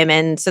enough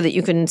women so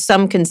that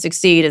some can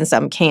succeed and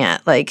some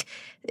can't. Like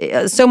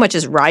so much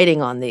is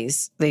riding on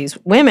these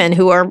women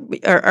who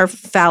are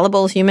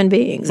fallible human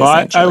beings.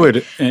 Well, I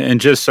would, and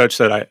just such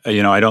that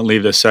I don't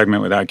leave this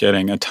segment without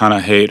getting a ton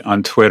of hate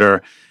on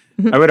Twitter.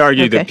 I would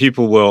argue that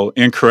people will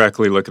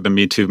incorrectly look at the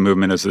Me Too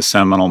movement as the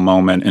seminal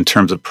moment in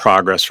terms of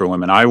progress for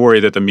women. I worry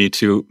that the Me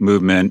Too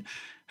movement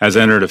has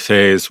entered a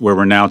phase where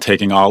we're now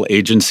taking all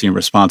agency and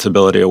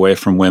responsibility away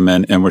from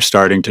women, and we're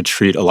starting to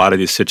treat a lot of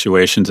these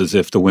situations as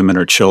if the women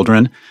are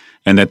children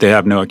and that they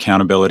have no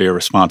accountability or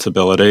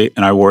responsibility.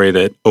 And I worry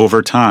that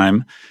over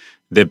time,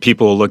 that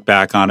people will look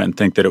back on it and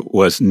think that it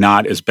was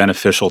not as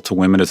beneficial to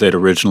women as they'd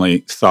originally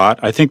thought.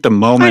 I think the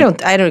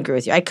moment... I don't agree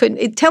with you.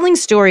 Telling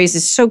stories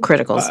is so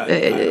critical.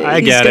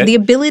 I get it. The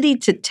ability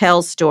to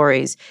tell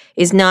stories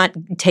is not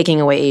taking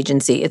away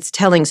agency. It's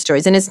telling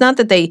stories. And it's not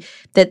that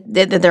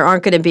that there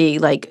aren't going to be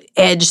like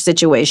edge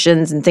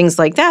situations and things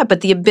like that,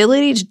 but the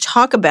ability to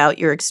talk about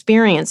your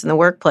experience in the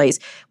workplace,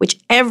 which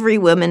every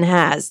woman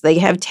has. They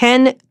have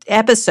 10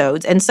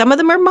 episodes, and some of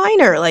them are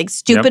minor, like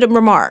stupid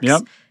remarks.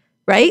 Yep.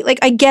 Right? Like,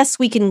 I guess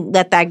we can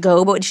let that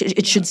go, but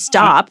it should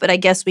stop. But I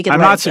guess we can let it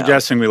go. I'm not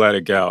suggesting we let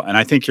it go. And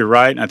I think you're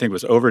right. And I think it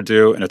was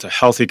overdue. And it's a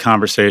healthy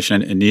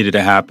conversation. It needed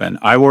to happen.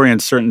 I worry in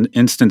certain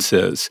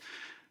instances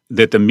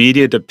that the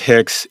media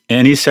depicts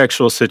any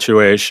sexual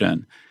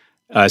situation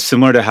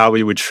similar to how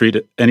we would treat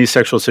any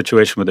sexual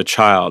situation with a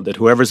child, that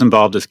whoever's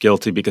involved is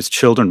guilty because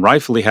children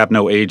rightfully have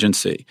no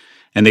agency.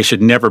 And they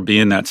should never be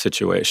in that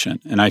situation.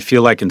 And I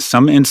feel like in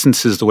some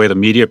instances, the way the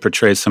media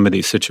portrays some of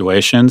these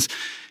situations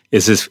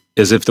is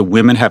as if the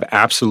women have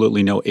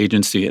absolutely no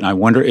agency. And I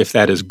wonder if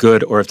that is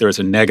good or if there is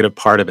a negative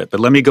part of it. But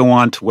let me go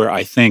on to where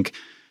I think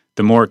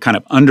the more kind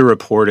of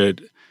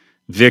underreported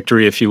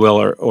victory, if you will,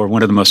 or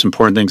one of the most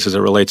important things as it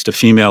relates to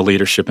female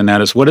leadership, and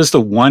that is, what is the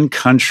one developed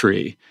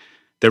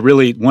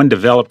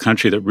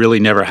country that really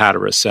never had a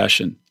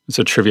recession? It's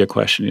a trivia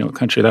question. You know what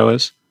country that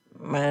was?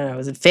 I don't know.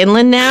 Is it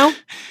Finland now?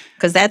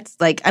 Because that's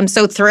like, I'm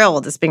so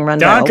thrilled it's being run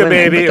by all women.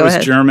 Baby, it was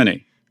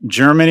Germany.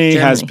 Germany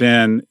has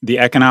been the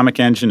economic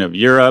engine of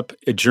Europe.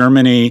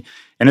 Germany,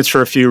 and it's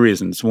for a few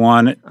reasons.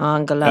 One,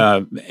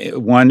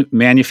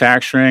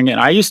 manufacturing.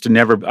 And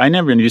I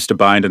never used to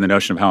buy into the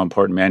notion of how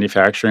important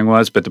manufacturing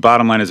was. But the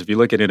bottom line is, if you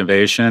look at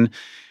innovation,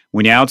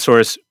 when you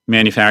outsource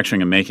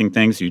manufacturing and making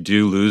things, you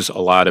do lose a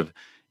lot of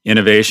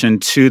innovation.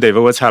 Two, they've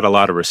always had a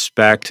lot of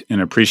respect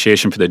and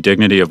appreciation for the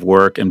dignity of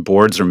work, and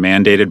boards of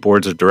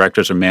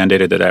directors are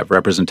mandated that have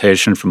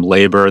representation from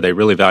labor. They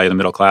really value the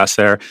middle class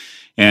there.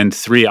 And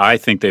three, I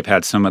think they've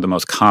had some of the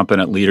most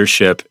competent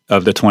leadership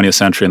of the 20th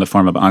century in the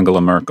form of Angela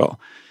Merkel.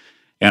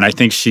 And I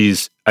think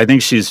she's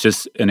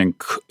just an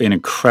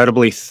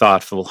incredibly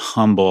thoughtful,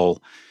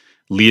 humble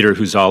leader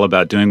who's all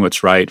about doing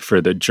what's right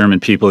for the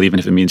German people, even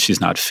if it means she's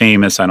not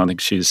famous. I don't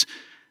think she's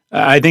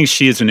I think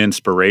she is an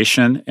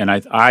inspiration, and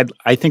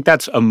I think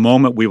that's a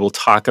moment we will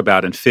talk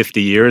about in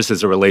 50 years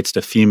as it relates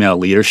to female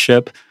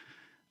leadership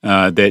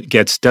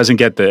that doesn't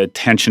get the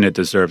attention it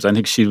deserves. I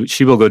think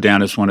she will go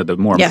down as one of the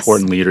more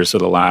important leaders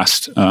of the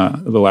last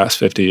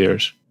 50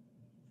 years.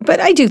 But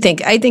I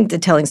think the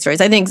telling stories,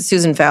 I think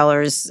Susan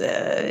Fowler's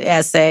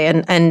essay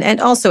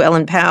and also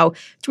Ellen Pao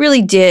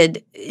really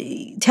did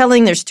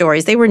telling their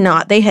stories.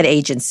 They had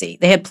agency.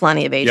 They had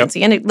plenty of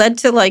agency. And it led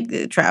to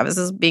like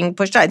Travis's being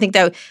pushed out. I think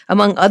that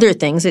among other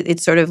things,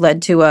 it sort of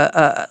led to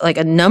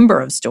a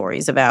number of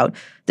stories about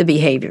the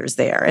behaviors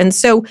there. And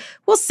so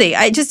we'll see.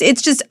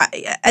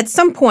 At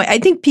some point, I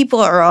think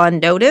people are on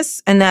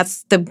notice, and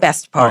that's the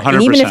best part.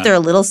 And even if they're a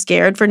little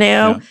scared for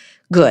now,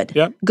 good.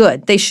 Yep.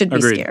 Good. They should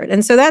be scared.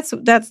 And so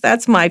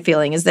that's my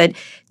feeling, is that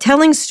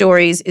telling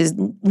stories is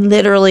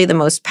literally the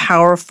most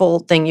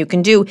powerful thing you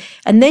can do.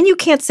 And then you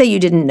can't say you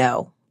didn't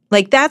know.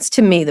 Like, that's,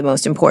 to me, the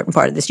most important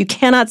part of this. You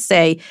cannot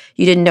say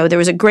you didn't know. There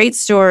was a great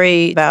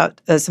story about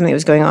something that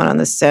was going on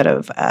the set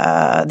of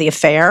The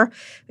Affair.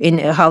 In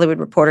Hollywood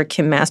Reporter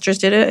Kim Masters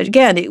did it.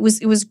 Again, it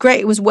was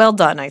great. It was well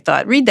done, I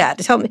thought. Read that.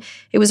 Tell me.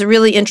 It was a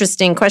really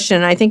interesting question,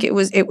 and I think it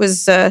was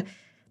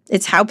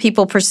it's how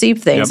people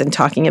perceive things and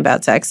talking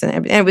about sex.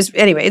 And it was,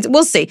 anyway,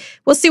 we'll see.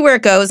 We'll see where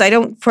it goes. I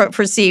don't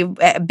perceive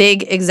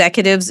big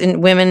executives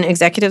and women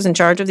executives in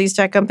charge of these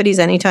tech companies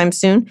anytime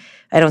soon.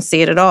 I don't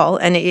see it at all.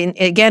 And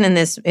again, in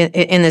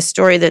this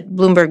story that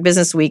Bloomberg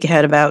Businessweek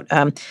had about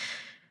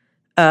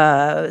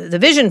the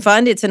Vision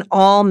Fund, it's an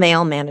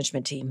all-male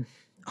management team.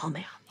 All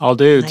male. All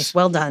dudes. Nice.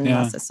 Well done,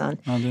 Melissa Sun.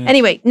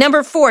 Anyway,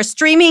 number 4,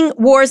 streaming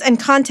wars and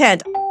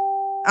content.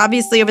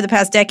 Obviously, over the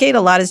past decade,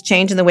 a lot has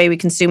changed in the way we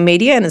consume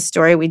media, and a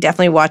story we're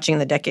definitely watching in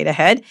the decade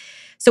ahead.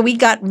 So we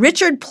got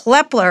Richard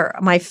Plepler,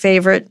 my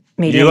favorite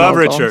media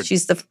mogul. You love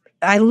Richard.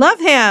 I love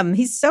him.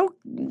 He's so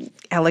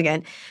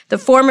elegant. The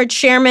former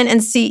chairman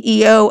and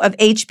CEO of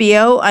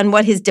HBO, on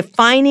what his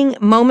defining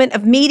moment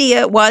of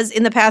media was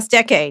in the past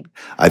decade.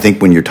 I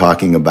think when you're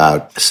talking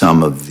about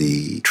some of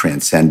the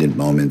transcendent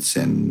moments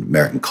in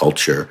American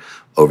culture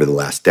over the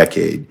last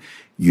decade,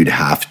 you'd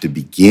have to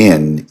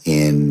begin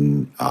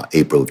in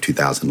April of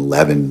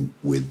 2011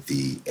 with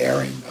the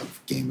airing of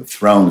Game of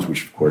Thrones,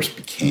 which of course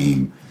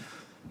became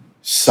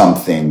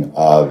something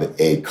of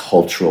a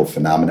cultural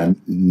phenomenon.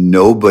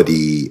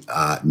 Nobody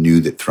knew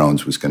that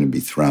Thrones was going to be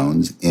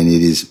Thrones, and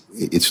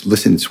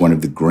it's one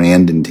of the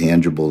grand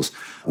intangibles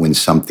when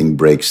something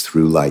breaks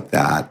through like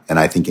that. And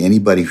I think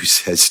anybody who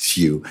says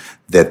to you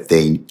that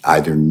they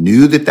either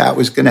knew that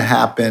was going to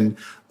happen,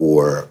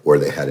 or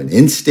they had an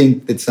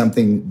instinct that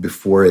something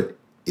before it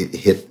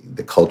hit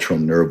the cultural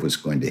nerve was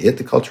going to hit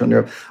the cultural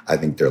nerve, I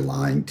think they're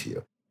lying to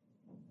you.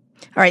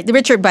 All right.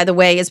 Richard, by the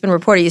way, has been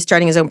reported he's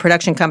starting his own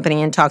production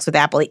company and talks with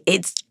Apple.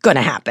 It's going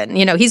to happen.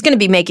 He's going to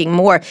be making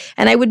more.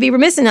 And I would be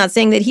remiss in not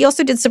saying that he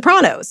also did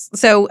Sopranos.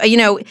 So,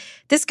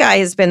 this guy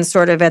has been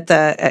sort of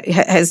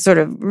has sort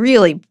of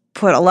really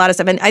put a lot of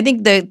stuff. And I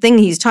think the thing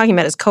he's talking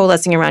about is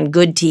coalescing around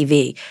good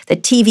TV.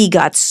 That TV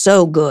got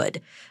so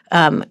good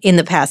in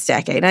the past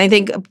decade. And I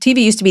think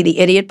TV used to be the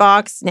idiot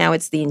box. Now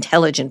it's the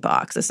intelligent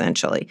box,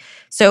 essentially.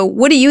 So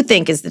what do you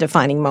think is the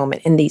defining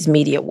moment in these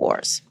media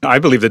wars? I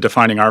believe the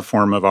defining art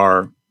form of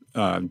our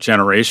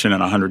generation in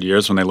 100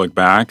 years, when they look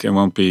back, it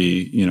won't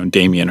be,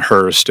 Damien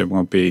Hirst. It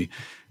won't be,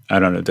 I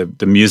don't know,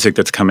 the music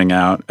that's coming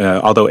out.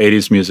 Although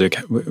 80s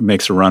music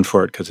makes a run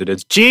for it because it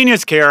is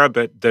genius, Kara,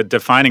 but the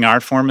defining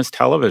art form is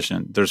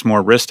television. There's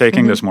more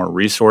risk-taking. There's more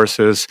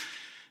resources.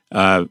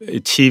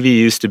 TV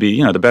used to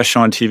be, the best show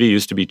on TV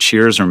used to be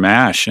Cheers or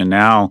MASH, and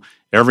now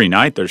every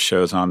night there's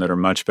shows on that are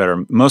much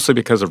better, mostly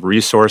because of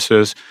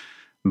resources.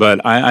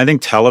 But I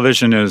think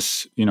television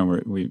is,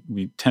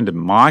 we tend to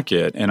mock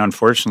it, and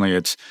unfortunately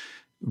it's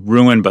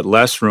ruined, but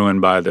less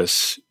ruined by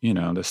this,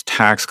 this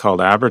tax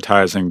called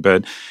advertising.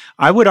 But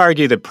I would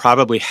argue that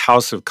probably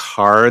House of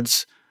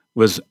Cards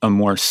was a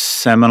more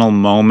seminal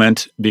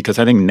moment, because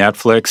I think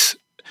Netflix,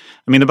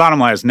 the bottom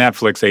line is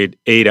Netflix ate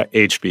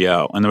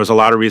HBO, and there was a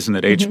lot of reason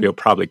that HBO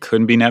probably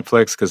couldn't be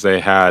Netflix because they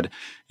had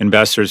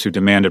investors who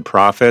demanded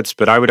profits.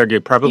 But I would argue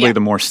probably the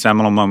more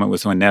seminal moment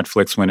was when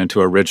Netflix went into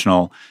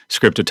original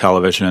scripted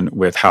television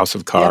with House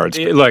of Cards.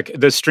 Yep. Look,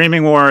 the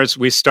streaming wars,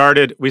 we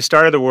started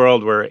the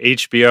world where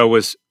HBO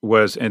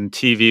was and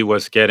TV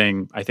was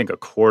getting, I think, a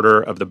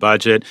quarter of the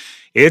budget.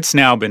 It's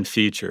now been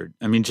featured.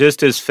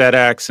 Just as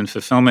FedEx and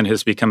fulfillment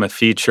has become a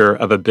feature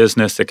of a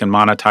business that can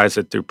monetize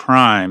it through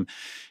Prime,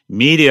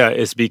 media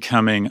is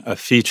becoming a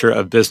feature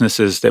of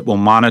businesses that will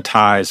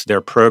monetize their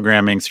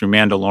programming through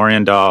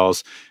Mandalorian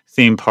dolls,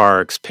 theme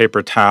parks,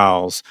 paper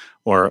towels,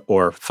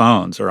 or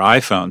phones or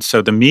iPhones.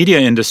 So the media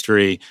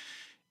industry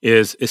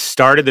is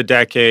started the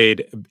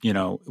decade,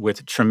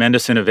 with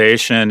tremendous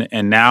innovation,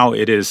 and now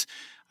it is.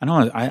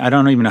 I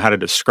don't even know how to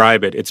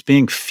describe it. It's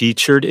being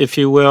featured, if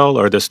you will,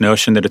 or this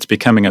notion that it's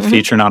becoming a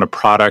feature, not a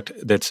product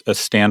that's a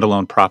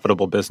standalone,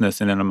 profitable business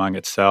in and among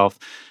itself.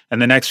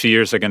 And the next few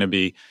years are going to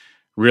be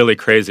really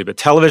crazy. But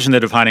television, the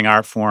defining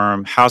art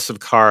form, House of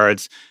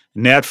Cards,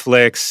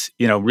 Netflix,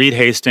 Reed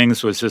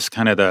Hastings was just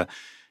kind of the,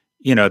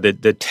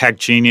 the tech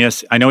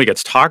genius. I know he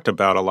gets talked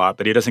about a lot,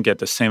 but he doesn't get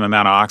the same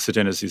amount of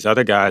oxygen as these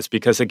other guys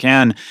because,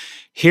 again,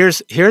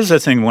 here's the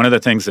thing. One of the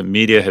things that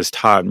media has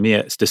taught me,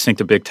 it's distinct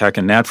to big tech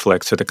and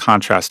Netflix, so the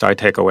contrast I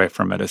take away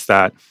from it is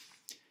that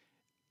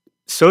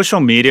social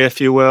media, if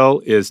you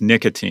will, is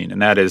nicotine,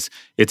 and that is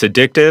it's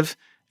addictive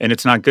and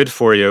it's not good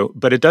for you,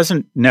 but it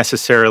doesn't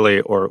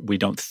necessarily, or we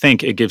don't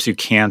think it gives you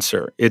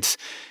cancer. It's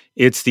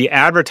the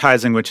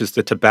advertising, which is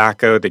the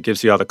tobacco that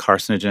gives you all the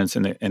carcinogens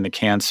and the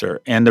cancer.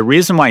 And the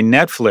reason why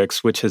Netflix,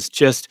 which is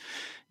just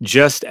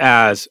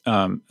as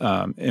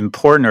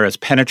important or as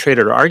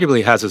penetrated or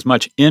arguably has as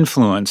much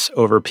influence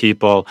over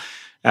people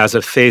as a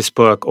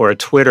Facebook or a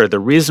Twitter, the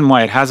reason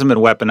why it hasn't been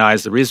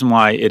weaponized, the reason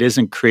why it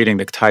isn't creating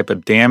the type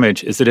of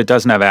damage is that it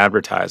doesn't have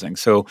advertising.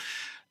 So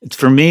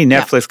for me,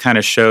 Netflix kind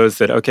of shows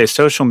that, okay,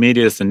 social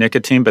media is the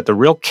nicotine, but the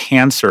real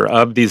cancer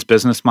of these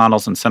business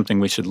models and something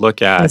we should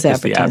look at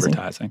is the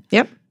advertising.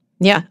 Yep.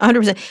 Yeah,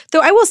 100%.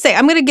 Though I will say,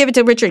 I'm going to give it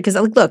to Richard because,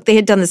 look, they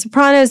had done The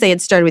Sopranos. They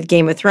had started with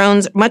Game of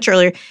Thrones much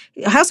earlier.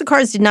 House of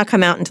Cards did not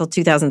come out until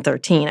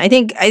 2013. I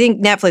think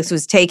Netflix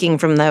was taking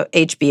from the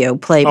HBO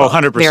playbook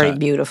 100%. Very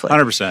beautifully.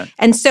 100%.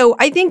 And so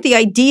I think the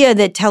idea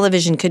that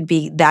television could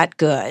be that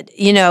good,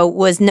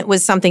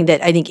 was something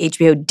that I think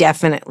HBO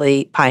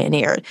definitely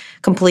pioneered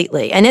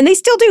completely. And then they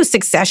still do.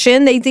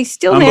 Succession, they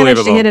still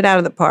managed to hit it out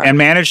of the park. And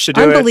managed to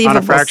do it on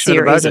a fraction of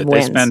the budget.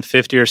 They spend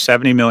 $50 or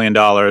 $70 million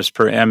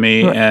per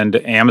Emmy, right. And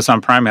Amazon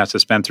Prime has to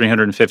spend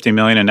 $350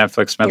 million, and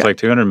Netflix spends like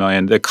 $200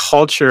 million. The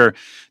culture,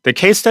 the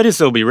case studies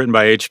that will be written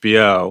by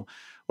HBO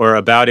or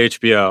about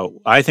HBO,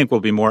 I think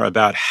will be more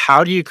about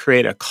how do you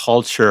create a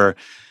culture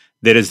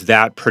that is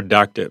that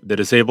productive,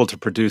 that is able to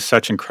produce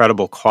such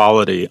incredible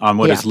quality on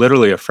what is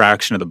literally a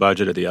fraction of the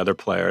budget of the other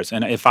players.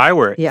 And if I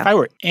were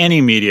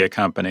any media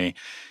company,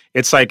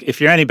 it's like if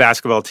you're any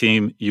basketball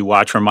team, you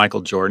watch where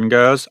Michael Jordan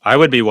goes. I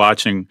would be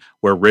watching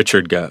where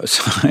Richard goes.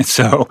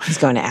 So he's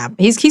going to Apple.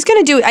 He's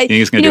going to do.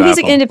 He's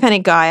an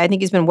independent guy. I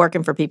think he's been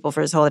working for people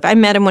for his whole life. I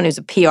met him when he was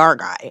a PR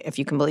guy, if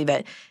you can believe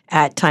it,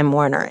 at Time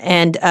Warner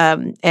and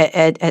at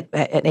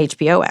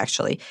HBO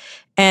actually.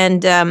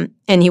 And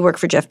he worked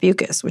for Jeff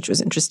Bewkes, which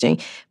was interesting.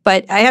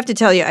 But I have to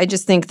tell you, I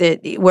just think that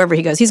wherever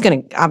he goes, he's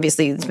going to,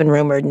 obviously it's been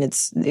rumored and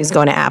he's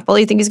going to Apple.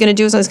 You think he's going to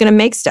do is he's going to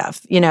make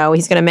stuff. He's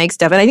going to make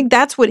stuff. And I think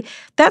that's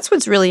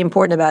what's really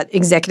important about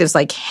executives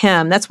like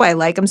him. That's why I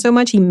like him so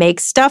much. He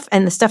makes stuff,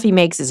 and the stuff he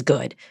makes is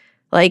good.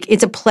 Like,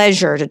 it's a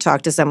pleasure to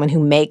talk to someone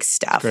who makes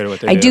stuff.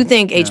 I do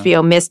think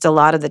HBO missed a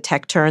lot of the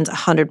tech turns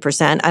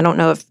 100%. I don't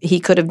know if he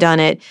could have done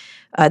it.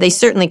 They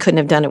certainly couldn't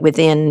have done it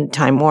within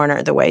Time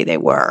Warner the way they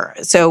were.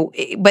 So,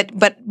 but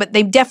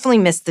they definitely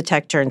missed the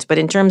tech turns. But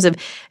in terms of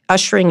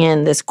ushering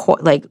in this,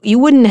 you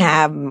wouldn't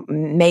have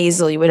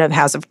Maisel, you wouldn't have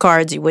House of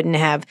Cards, you wouldn't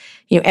have,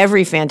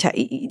 every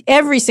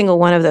single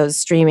one of those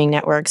streaming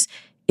networks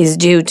is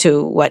due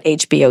to what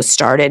HBO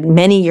started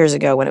many years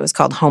ago when it was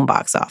called Home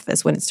Box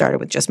Office, when it started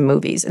with just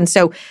movies. And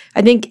so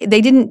I think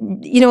they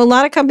didn't, a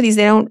lot of companies,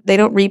 they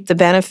don't reap the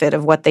benefit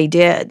of what they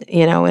did,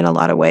 in a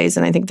lot of ways.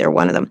 And I think they're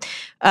one of them.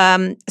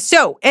 But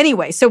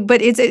it's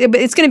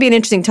going to be an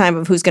interesting time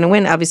of who's going to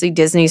win. Obviously,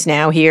 Disney's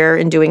now here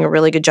and doing a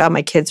really good job.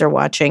 My kids are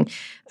watching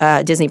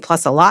Disney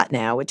Plus a lot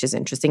now, which is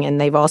interesting.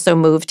 And they've also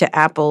moved to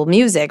Apple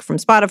Music from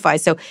Spotify.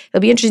 So it'll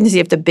be interesting to see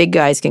if the big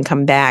guys can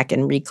come back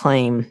and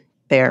reclaim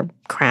their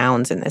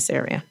crowns in this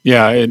area.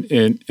 Yeah, it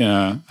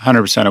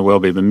 100% it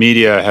will be. But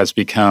media has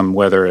become,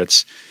 whether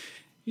it's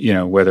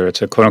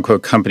a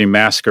quote-unquote company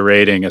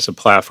masquerading as a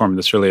platform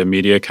that's really a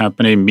media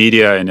company,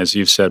 media, and as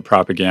you've said,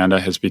 propaganda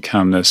has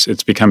become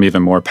it's become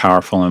even more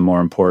powerful and more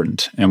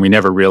important. And we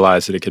never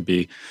realized that it could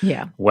be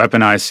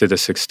weaponized to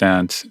this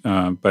extent.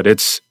 But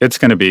it's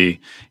going to be,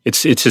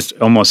 it's just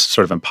almost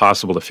sort of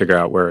impossible to figure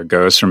out where it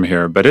goes from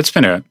here. But it's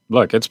been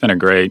a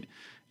great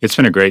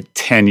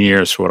 10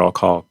 years for what I'll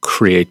call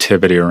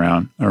creativity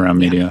around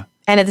media.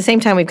 And at the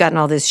same time, we've gotten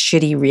all this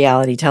shitty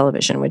reality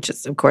television, which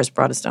has, of course,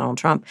 brought us Donald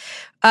Trump.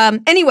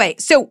 Anyway,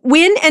 so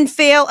win and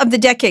fail of the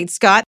decade,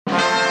 Scott.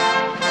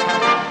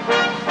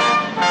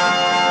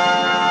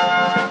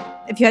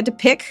 If you had to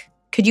pick,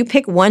 could you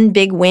pick one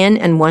big win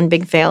and one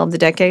big fail of the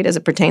decade as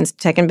it pertains to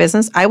tech and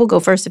business? I will go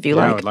first if you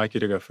like. I would like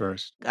you to go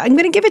first. I'm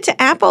going to give it to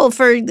Apple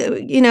for,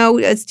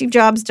 Steve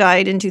Jobs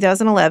died in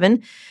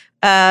 2011.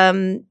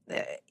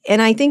 And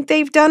I think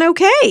they've done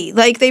okay.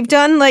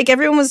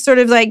 Everyone was sort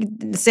of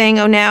saying,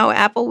 oh, now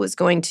Apple was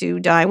going to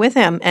die with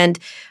him. And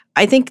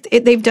I think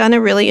they've done a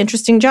really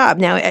interesting job.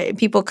 Now,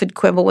 people could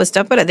quibble with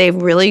stuff, but they've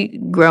really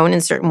grown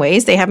in certain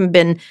ways. They haven't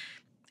been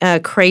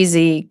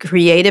crazy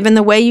creative in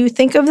the way you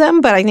think of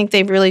them, but I think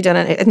they've really done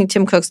it. I think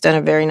Tim Cook's done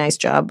a very nice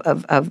job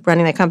of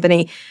running that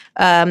company.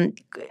 And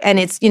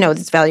it's,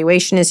 its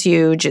valuation is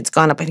huge. It's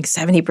gone up, I think,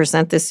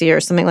 70% this year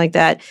or something like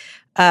that.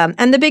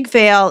 And the big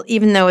fail,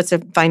 even though it's a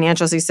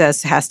financial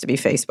success, has to be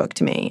Facebook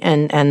to me,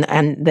 and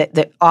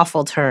the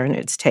awful turn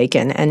it's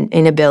taken and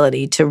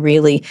inability to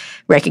really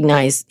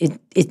recognize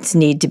its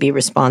need to be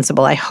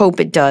responsible. I hope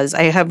it does.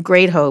 I have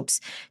great hopes.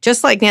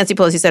 Just like Nancy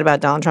Pelosi said about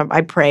Donald Trump,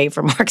 I pray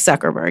for Mark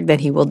Zuckerberg that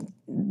he will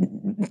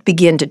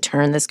begin to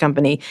turn this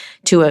company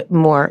to a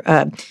more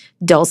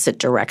dulcet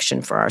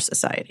direction for our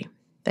society.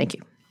 Thank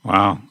you.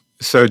 Wow.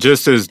 So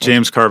just as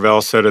James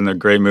Carville said in the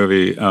great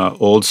movie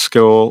Old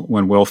School,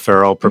 when Will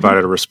Ferrell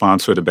provided a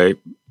response to a debate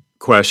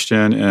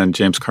question and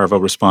James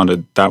Carville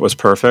responded, that was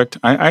perfect.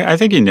 I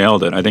think he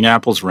nailed it. I think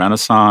Apple's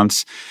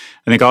renaissance,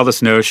 I think all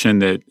this notion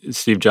that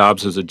Steve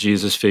Jobs was a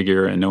Jesus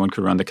figure and no one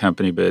could run the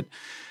company but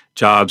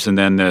Jobs, and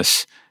then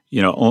this,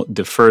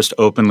 the first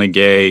openly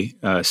gay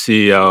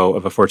CEO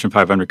of a Fortune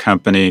 500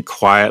 company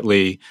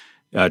quietly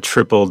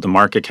tripled the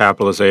market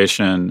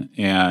capitalization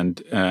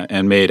and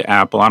made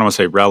Apple, I don't want to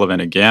say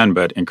relevant again,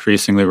 but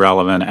increasingly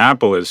relevant.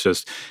 Apple is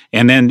just,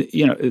 and then,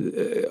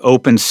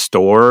 open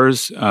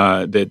stores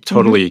that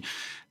totally,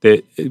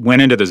 that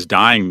went into this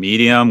dying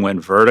medium,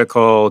 went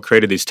vertical,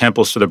 created these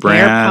temples to the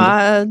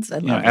brand.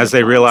 AirPods. As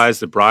they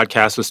realized that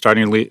broadcast was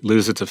starting to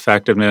lose its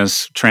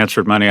effectiveness,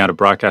 transferred money out of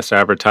broadcast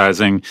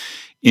advertising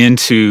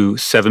into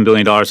 $7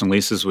 billion in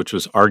leases, which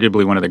was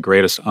arguably one of the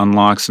greatest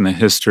unlocks in the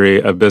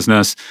history of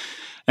business.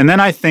 And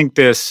then I think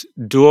this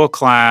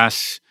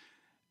dual-class,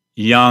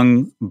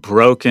 young,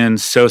 broken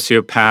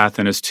sociopath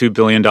and his $2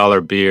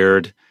 billion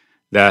beard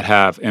that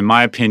have, in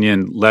my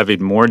opinion,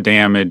 levied more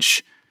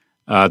damage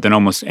than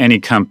almost any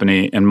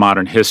company in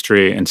modern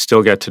history and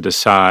still get to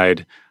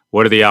decide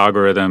what are the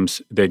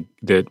algorithms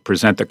that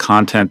present the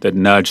content that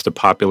nudge the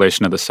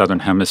population of the Southern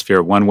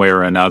Hemisphere one way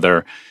or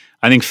another.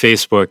 I think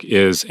Facebook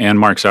and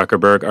Mark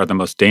Zuckerberg are the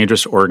most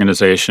dangerous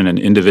organization and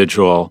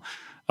individual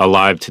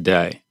alive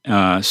today.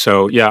 I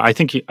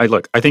think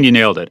you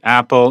nailed it.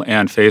 Apple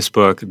and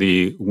Facebook,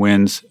 the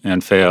wins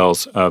and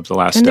fails of the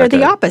last decade. And they're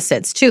the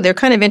opposites, too. They're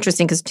kind of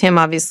interesting because Tim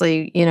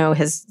obviously,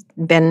 has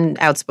been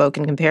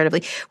outspoken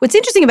comparatively. What's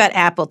interesting about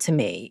Apple to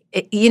me,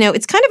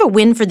 it's kind of a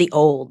win for the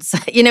olds,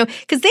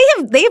 because they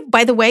have,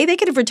 by the way, they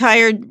could have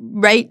retired,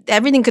 right?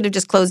 Everything could have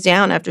just closed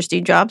down after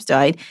Steve Jobs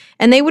died,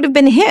 and they would have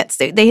been hits.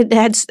 They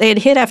had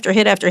hit after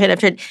hit after hit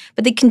after hit,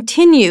 but they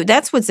continue.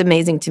 That's what's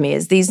amazing to me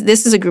is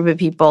this is a group of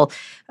people,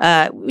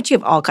 which you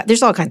have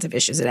there's all kinds of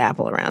issues at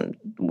Apple around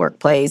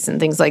workplace and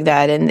things like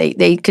that, and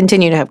they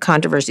continue to have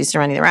controversies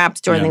surrounding their app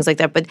store and things like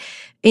that. But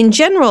in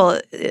general,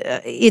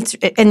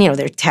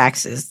 their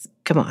taxes.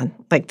 Come on,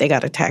 like they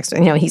got a tax.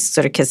 He's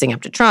sort of kissing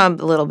up to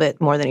Trump a little bit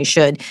more than he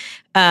should.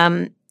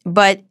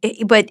 But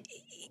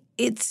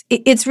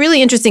it's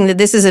really interesting that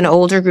this is an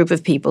older group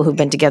of people who've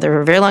been together for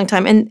a very long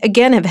time, and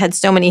again have had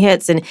so many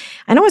hits. And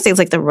I don't want to say it's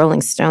like the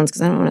Rolling Stones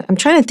because I'm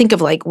trying to think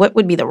of like what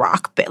would be the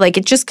rock, but like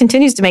it just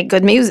continues to make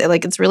good music.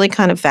 Like it's really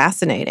kind of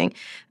fascinating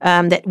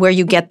that where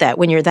you get that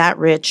when you're that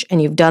rich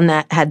and you've done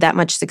that, had that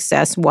much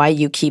success, why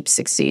you keep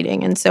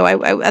succeeding. And so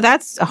I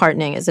that's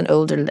heartening as an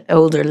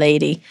older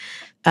lady.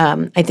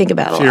 I think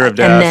about fear of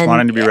death,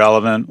 wanting to be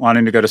relevant,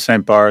 wanting to go to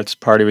St. Bart's,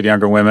 party with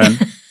younger women.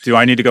 Do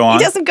I need to go on?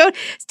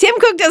 Tim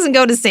Cook doesn't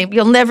go to St.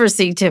 You'll never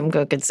see Tim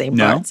Cook at St.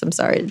 Bart's. I'm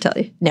sorry to tell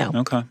you. No.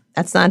 Okay.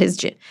 That's not his.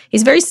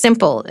 He's a very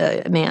simple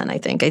man, I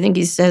think. I think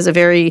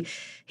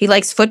he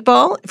likes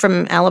football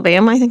from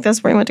Alabama. I think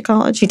that's where he went to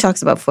college. He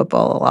talks about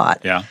football a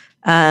lot. Yeah.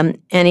 And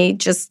he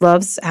just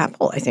loves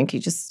Apple. I think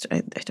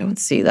I don't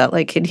see that.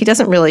 Like, he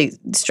doesn't really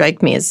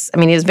strike me as,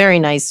 he has very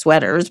nice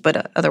sweaters,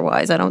 but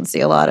otherwise I don't see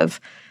a lot of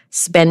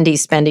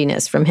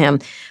spendiness from him.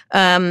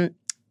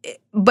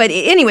 But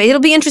anyway, it'll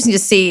be interesting to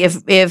see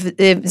if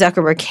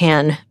Zuckerberg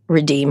can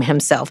redeem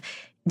himself.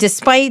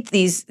 Despite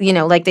these,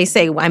 like they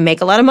say, I make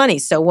a lot of money,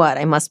 so what?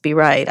 I must be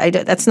right.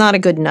 That's not a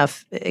good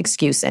enough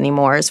excuse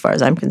anymore as far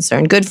as I'm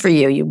concerned. Good for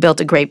you. You built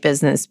a great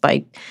business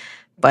by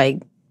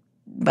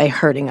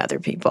hurting other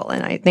people.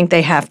 And I think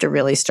they have to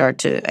really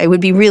it would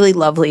be really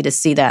lovely to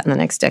see that in the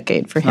next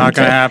decade for him. Not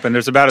going to happen.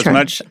 There's about as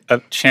much a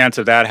chance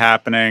of that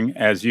happening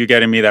as you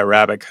getting me that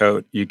rabbit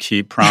coat you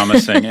keep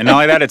promising. And not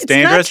only that, it's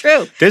dangerous.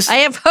 Not true. I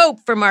have hope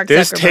for Mark Zuckerberg.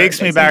 This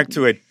takes me back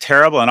to a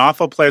terrible and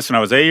awful place when I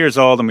was 8 years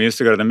old, and we used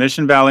to go to the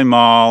Mission Valley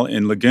Mall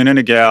in Laguna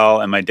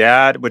Niguel, and my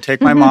dad would take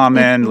my mom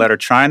in, let her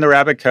try on the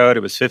rabbit coat.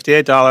 It was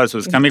 $58. It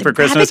was coming for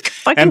Christmas.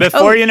 And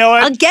before you know it,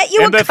 I'll get you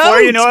a coat. And before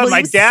you know it,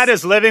 my dad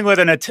is living with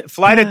a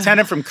flight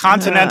attendant from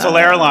Continental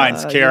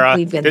Airlines, Kara.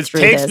 This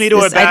takes me to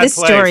a bad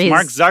place.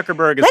 Mark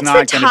Zuckerberg is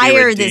not going to be redeemed.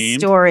 Let's retire this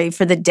story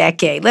for the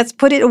decade. Let's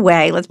put it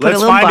away. Let's put a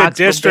little box. Let's find a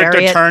district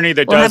attorney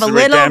that does the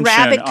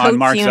redemption on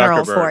Mark Zuckerberg. We'll have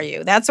a little rabbit coat funeral for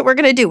you. That's what we're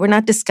going to do. We're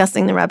not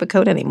discussing the rabbit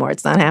coat anymore.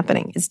 It's not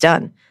happening. It's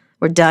done.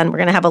 We're done. We're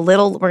going to have a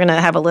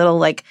little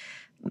like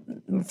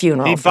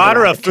funeral. He bought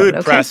her a food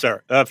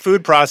processor.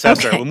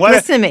 Okay.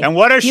 Listen to me. And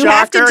what a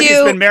shocker. He's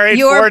been married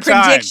 4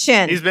 times.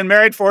 He's been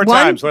married 4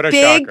 times. What a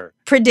shocker.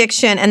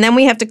 Prediction, and then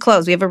we have to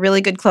close. We have a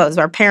really good close.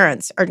 Our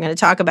parents are going to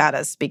talk about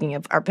us. Speaking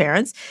of our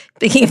parents,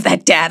 speaking of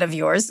that dad of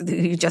yours who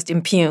you just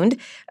impugned,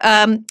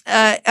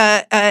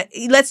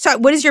 let's talk.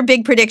 What is your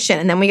big prediction?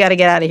 And then we got to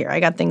get out of here. I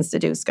got things to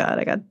do, Scott.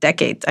 I got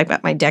decades. I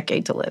got my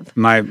decade to live.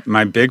 My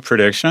big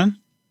prediction?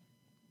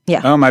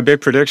 Yeah. Oh, my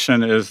big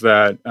prediction is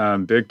that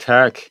big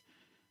tech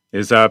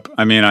is up.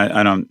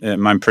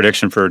 My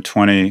prediction for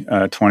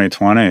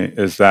 2020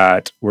 is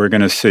that we're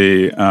going to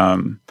see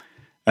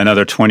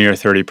another 20 or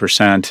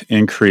 30%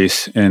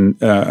 increase in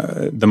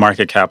the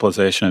market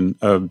capitalization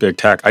of big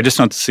tech. I just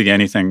don't see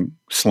anything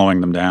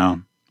slowing them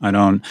down.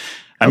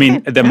 I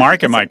mean, the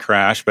market might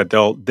crash, but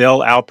they'll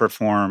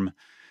outperform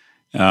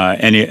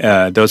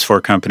those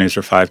 4 companies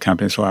or 5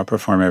 companies will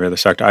outperform every other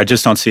sector. I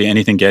just don't see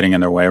anything getting in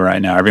their way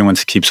right now. Everyone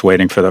keeps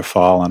waiting for their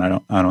fall,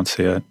 and I don't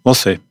see it. We'll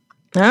see.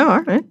 Oh,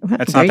 all right.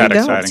 It's not that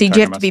exciting. So do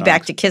you have to be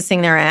back to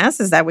kissing their ass?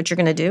 Is that what you're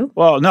going to do?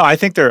 Well, no. I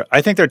think they're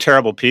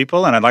terrible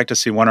people, and I'd like to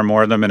see one or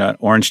more of them in an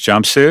orange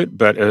jumpsuit.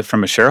 But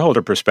from a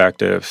shareholder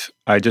perspective,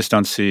 I just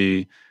don't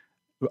see.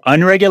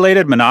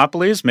 Unregulated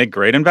monopolies make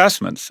great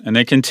investments, and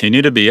they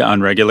continue to be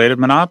unregulated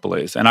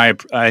monopolies. And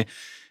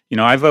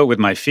I vote with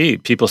my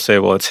feet. People say,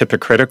 well, it's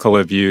hypocritical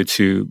of you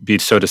to be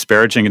so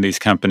disparaging in these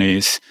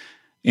companies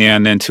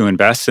and then to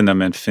invest in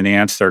them and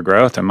finance their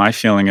growth. And my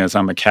feeling is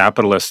I'm a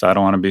capitalist. I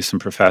don't want to be some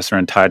professor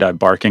in tie-dye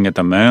barking at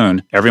the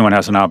moon. Everyone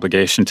has an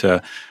obligation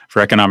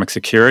for economic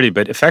security.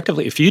 But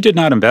effectively, if you did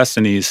not invest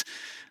in these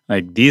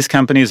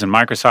companies and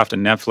Microsoft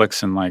and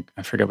Netflix and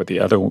I forget what the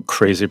other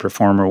crazy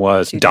performer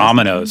was,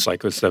 Domino's,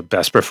 was the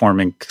best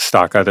performing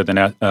stock other than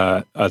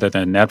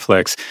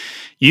Netflix.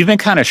 You've been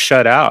kind of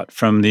shut out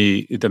from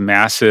the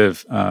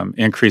massive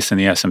increase in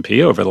the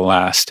S&P over the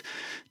last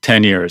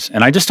 10 years.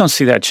 And I just don't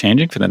see that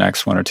changing for the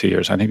next 1 or 2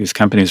 years. I think these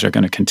companies are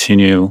going to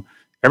continue.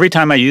 Every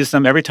time I use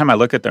them, every time I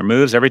look at their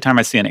moves, every time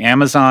I see an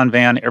Amazon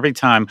van, every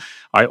time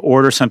I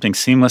order something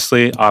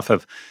seamlessly off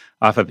of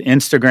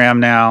Instagram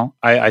now,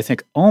 I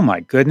think, oh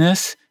my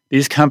goodness,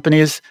 these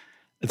companies,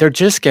 they're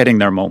just getting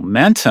their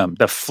momentum.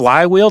 The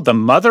flywheel, the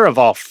mother of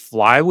all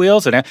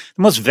flywheels, and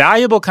the most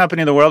valuable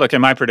company in the world, okay,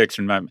 my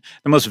prediction, the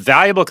most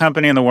valuable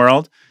company in the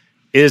world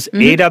is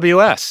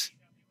AWS.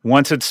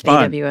 Once it's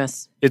spun,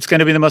 AWS. It's going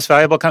to be the most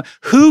valuable company.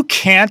 Who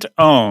can't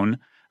own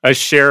a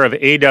share of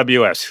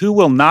AWS? Who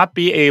will not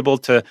be able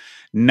to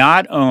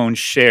not own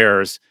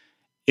shares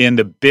in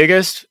the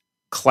biggest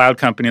cloud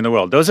company in the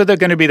world? Those are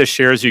going to be the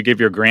shares you give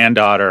your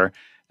granddaughter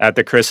at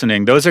the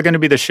christening. Those are going to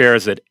be the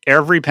shares that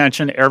every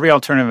pension, every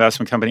alternative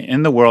investment company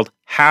in the world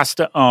has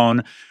to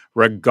own,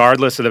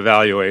 regardless of the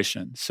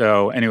valuation.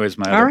 So anyways,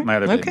 my other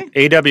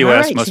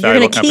AWS, most valuable company in the world. You're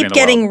going to keep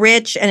getting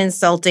rich and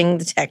insulting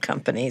the tech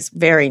companies.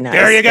 Very nice.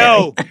 There you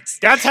go. Nice.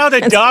 That's how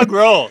the dog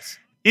rolls.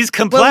 He's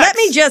complex. Well,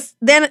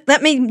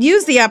 let me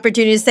use the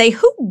opportunity to say,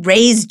 who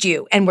raised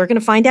you? And we're going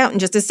to find out in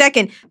just a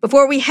second.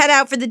 Before we head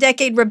out for the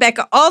decade,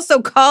 Rebecca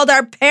also called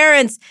our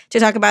parents to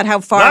talk about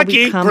how far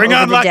we've come over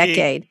the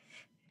decade.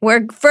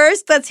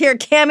 First, let's hear a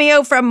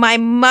cameo from my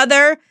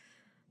mother,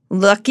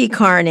 Lucretia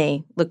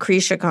Carney.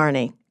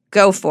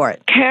 Go for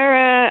it.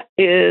 Kara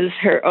is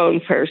her own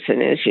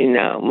person, as you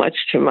know, much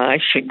to my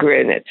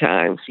chagrin at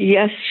times.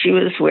 Yes, she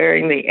was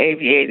wearing the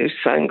aviator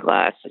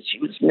sunglasses. She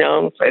was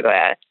known for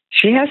that.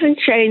 She hasn't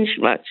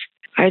changed much.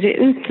 I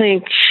didn't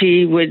think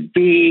she would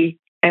be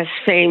as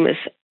famous,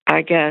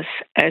 I guess,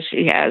 as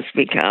she has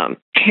become.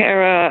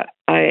 Kara,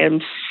 I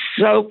am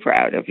so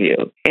proud of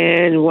you.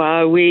 And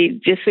while we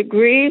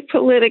disagree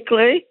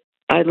politically,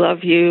 I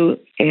love you,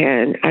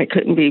 and I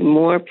couldn't be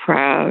more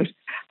proud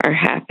or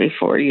happy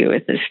for you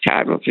at this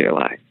time of your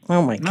life.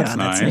 Oh my God,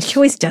 that's nice. She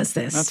always does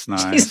this. That's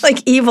nice. She's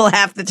like evil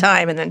half the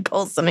time and then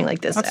pulls something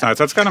like this That's out. nice.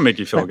 That's going to make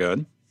you feel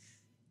good.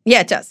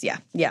 Yeah, it does. Yeah.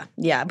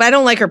 But I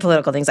don't like her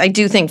political things. I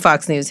do think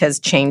Fox News has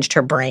changed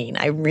her brain.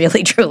 I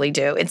really, truly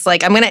do. It's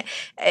like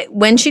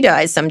when she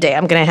dies someday,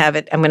 I'm going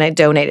to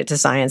donate it to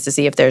science to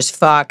see if there's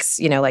Fox,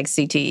 like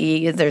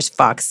CTE, if there's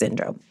Fox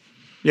syndrome.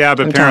 Yeah,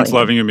 but parents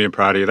loving you and being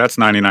proud of you, that's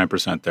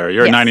 99% there.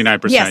 You're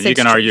 99%. Yes, you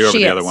can argue over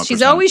the other 1%.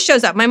 She always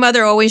shows up. My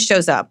mother always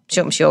shows up.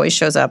 She always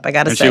shows up, I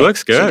got to say. She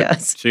looks good. She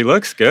does. She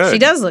looks good. She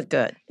does look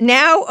good.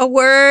 Now a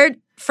word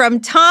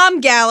from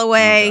Tom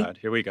Galloway, oh God,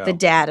 here we go. The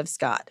dad of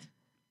Scott.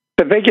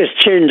 The biggest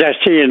change I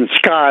see in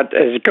Scott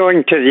is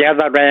going to the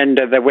other end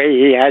of the way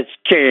he has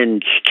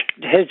changed.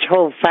 His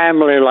whole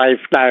family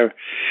life now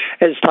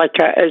is like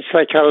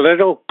a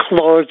little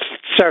closed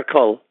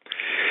circle.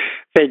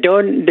 They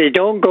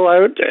don't go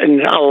out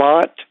in a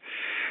lot.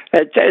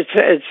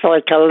 It's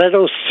like a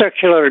little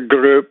circular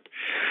group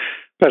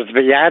with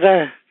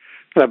Vieta,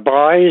 the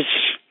boys,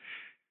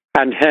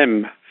 and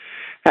him.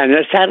 And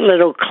it's that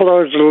little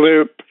closed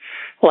loop,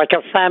 like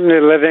a family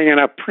living in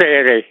a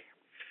prairie.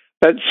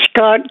 But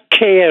Scott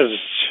cares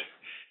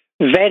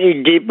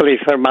very deeply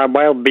for my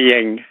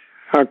well-being,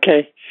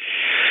 okay?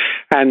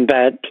 And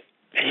that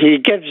he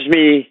gives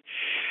me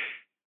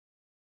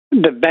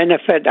the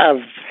benefit of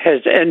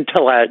his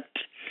intellect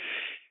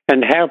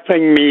and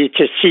helping me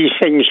to see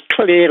things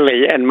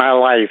clearly in my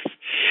life.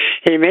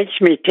 He makes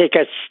me take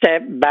a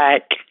step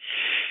back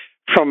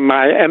from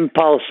my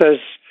impulses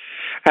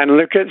and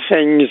look at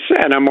things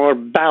in a more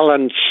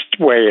balanced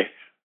way.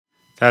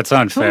 That's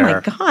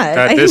unfair. Oh, my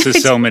God. This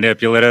is so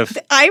manipulative.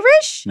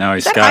 Irish? No,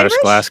 he's Is that Scottish.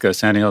 Irish? Glasgow,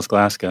 Sandy Hills,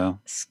 Glasgow.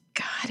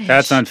 Scottish.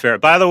 That's unfair.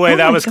 By the way,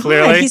 that was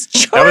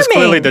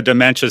clearly the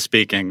dementia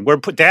speaking.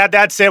 Dad,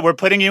 that's it. We're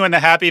putting you in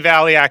the Happy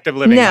Valley Active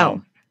Living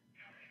Home.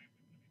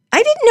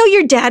 I didn't know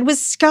your dad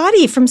was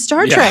Scotty from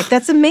Star Trek.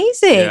 That's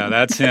amazing. Yeah,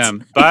 that's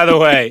him. By the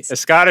way, a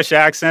Scottish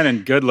accent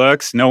and good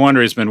looks. No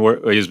wonder he's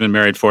been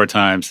married 4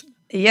 times.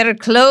 You're a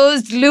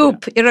closed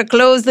loop. You're a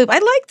closed loop. I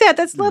like that.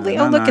 That's lovely.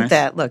 Yeah, look nice. at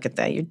that. Look at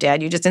that. Your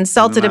dad, you just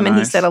insulted him and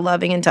he said a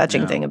loving and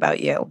touching thing about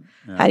you.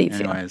 Yeah, How do you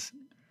feel?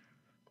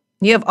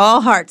 You have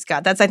all heart,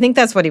 Scott. I think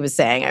that's what he was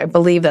saying. I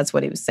believe that's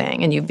what he was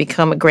saying. And you've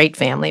become a great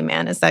family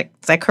man. Is that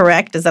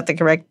correct? Is that the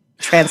correct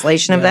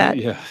translation of that?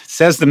 Yeah.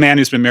 Says the man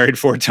who's been married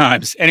 4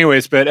 times.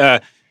 Anyways,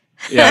 but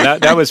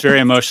that was very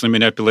emotionally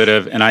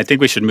manipulative. And I think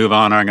we should move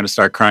on or I'm going to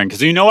start crying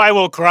because I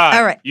will cry.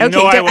 All right. I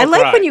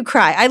like when you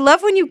cry. I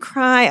love when you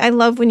cry.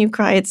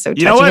 It's so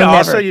touching. You know what?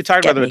 Also, you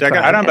talked about the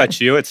Rebecca. I don't know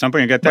about you. At some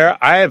point you get there.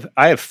 I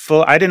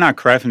did not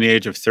cry from the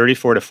age of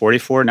 34 to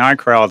 44. Now I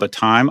cry all the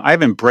time.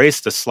 I've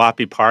embraced the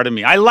sloppy part of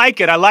me. I like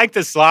it. I like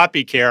the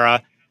sloppy,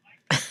 Kara.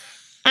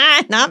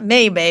 Not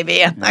me,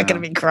 baby. I'm not going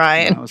to be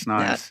crying. That was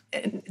nice.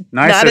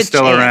 Nice is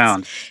still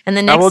around. And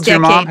the next How old's your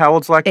mom? How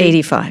old's Lucky?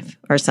 85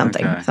 or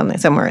something. Okay.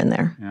 Somewhere in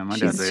there. Yeah, my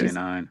dad's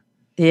 89.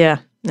 Yeah,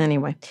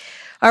 anyway.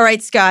 All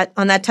right, Scott,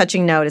 on that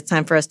touching note, it's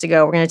time for us to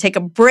go. We're going to take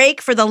a break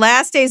for the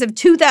last days of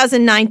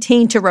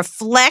 2019 to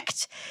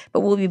reflect, but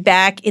we'll be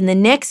back in the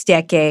next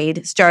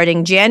decade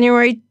starting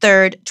January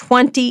 3rd,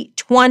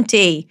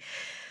 2020.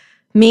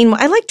 Meanwhile,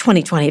 I like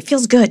 2020. It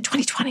feels good.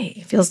 2020.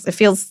 It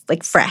feels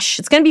like fresh.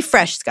 It's going to be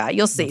fresh, Scott.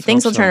 You'll see.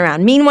 Things will turn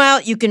around.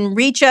 Meanwhile, you can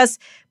reach us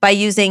by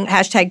using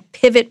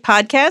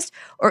 #PivotPodcast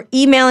or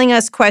emailing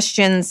us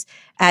questions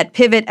at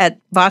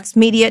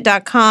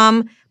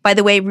pivot@voxmedia.com. By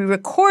the way, we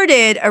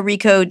recorded a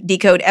Recode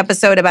Decode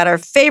episode about our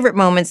favorite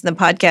moments in the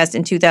podcast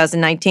in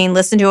 2019.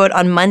 Listen to it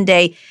on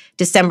Monday,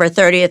 December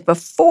 30th,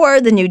 before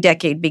the new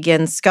decade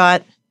begins.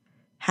 Scott,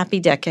 happy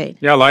decade.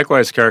 Yeah,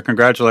 likewise, Kara.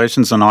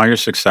 Congratulations on all your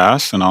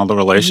success and all the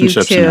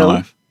relationships in your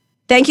life.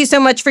 Thank you so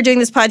much for doing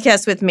this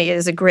podcast with me. It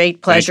is a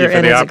great pleasure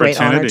and it's a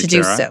great honor to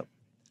do so.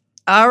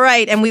 All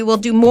right, and we will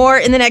do more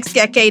in the next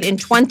decade in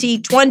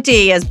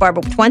 2020, as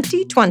Barbara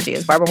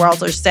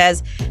Walters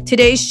says.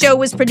 Today's show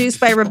was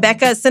produced by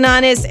Rebecca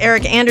Sananis.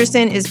 Eric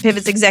Anderson is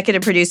Pivot's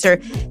executive producer.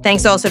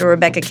 Thanks also to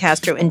Rebecca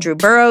Castro and Drew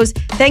Burrows.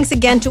 Thanks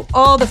again to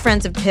all the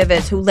friends of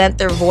Pivot who lent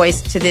their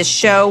voice to this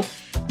show.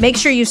 Make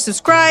sure you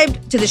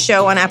subscribe to the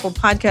show on Apple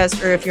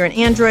Podcasts, or if you're an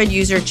Android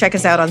user, check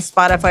us out on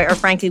Spotify or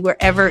frankly,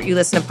 wherever you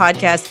listen to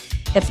podcasts.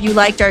 If you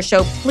liked our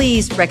show,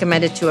 please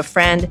recommend it to a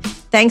friend.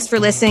 Thanks for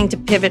listening to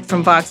Pivot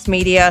from Vox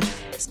Media.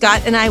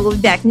 Scott and I will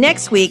be back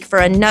next week for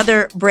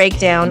another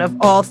breakdown of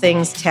all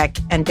things tech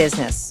and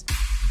business.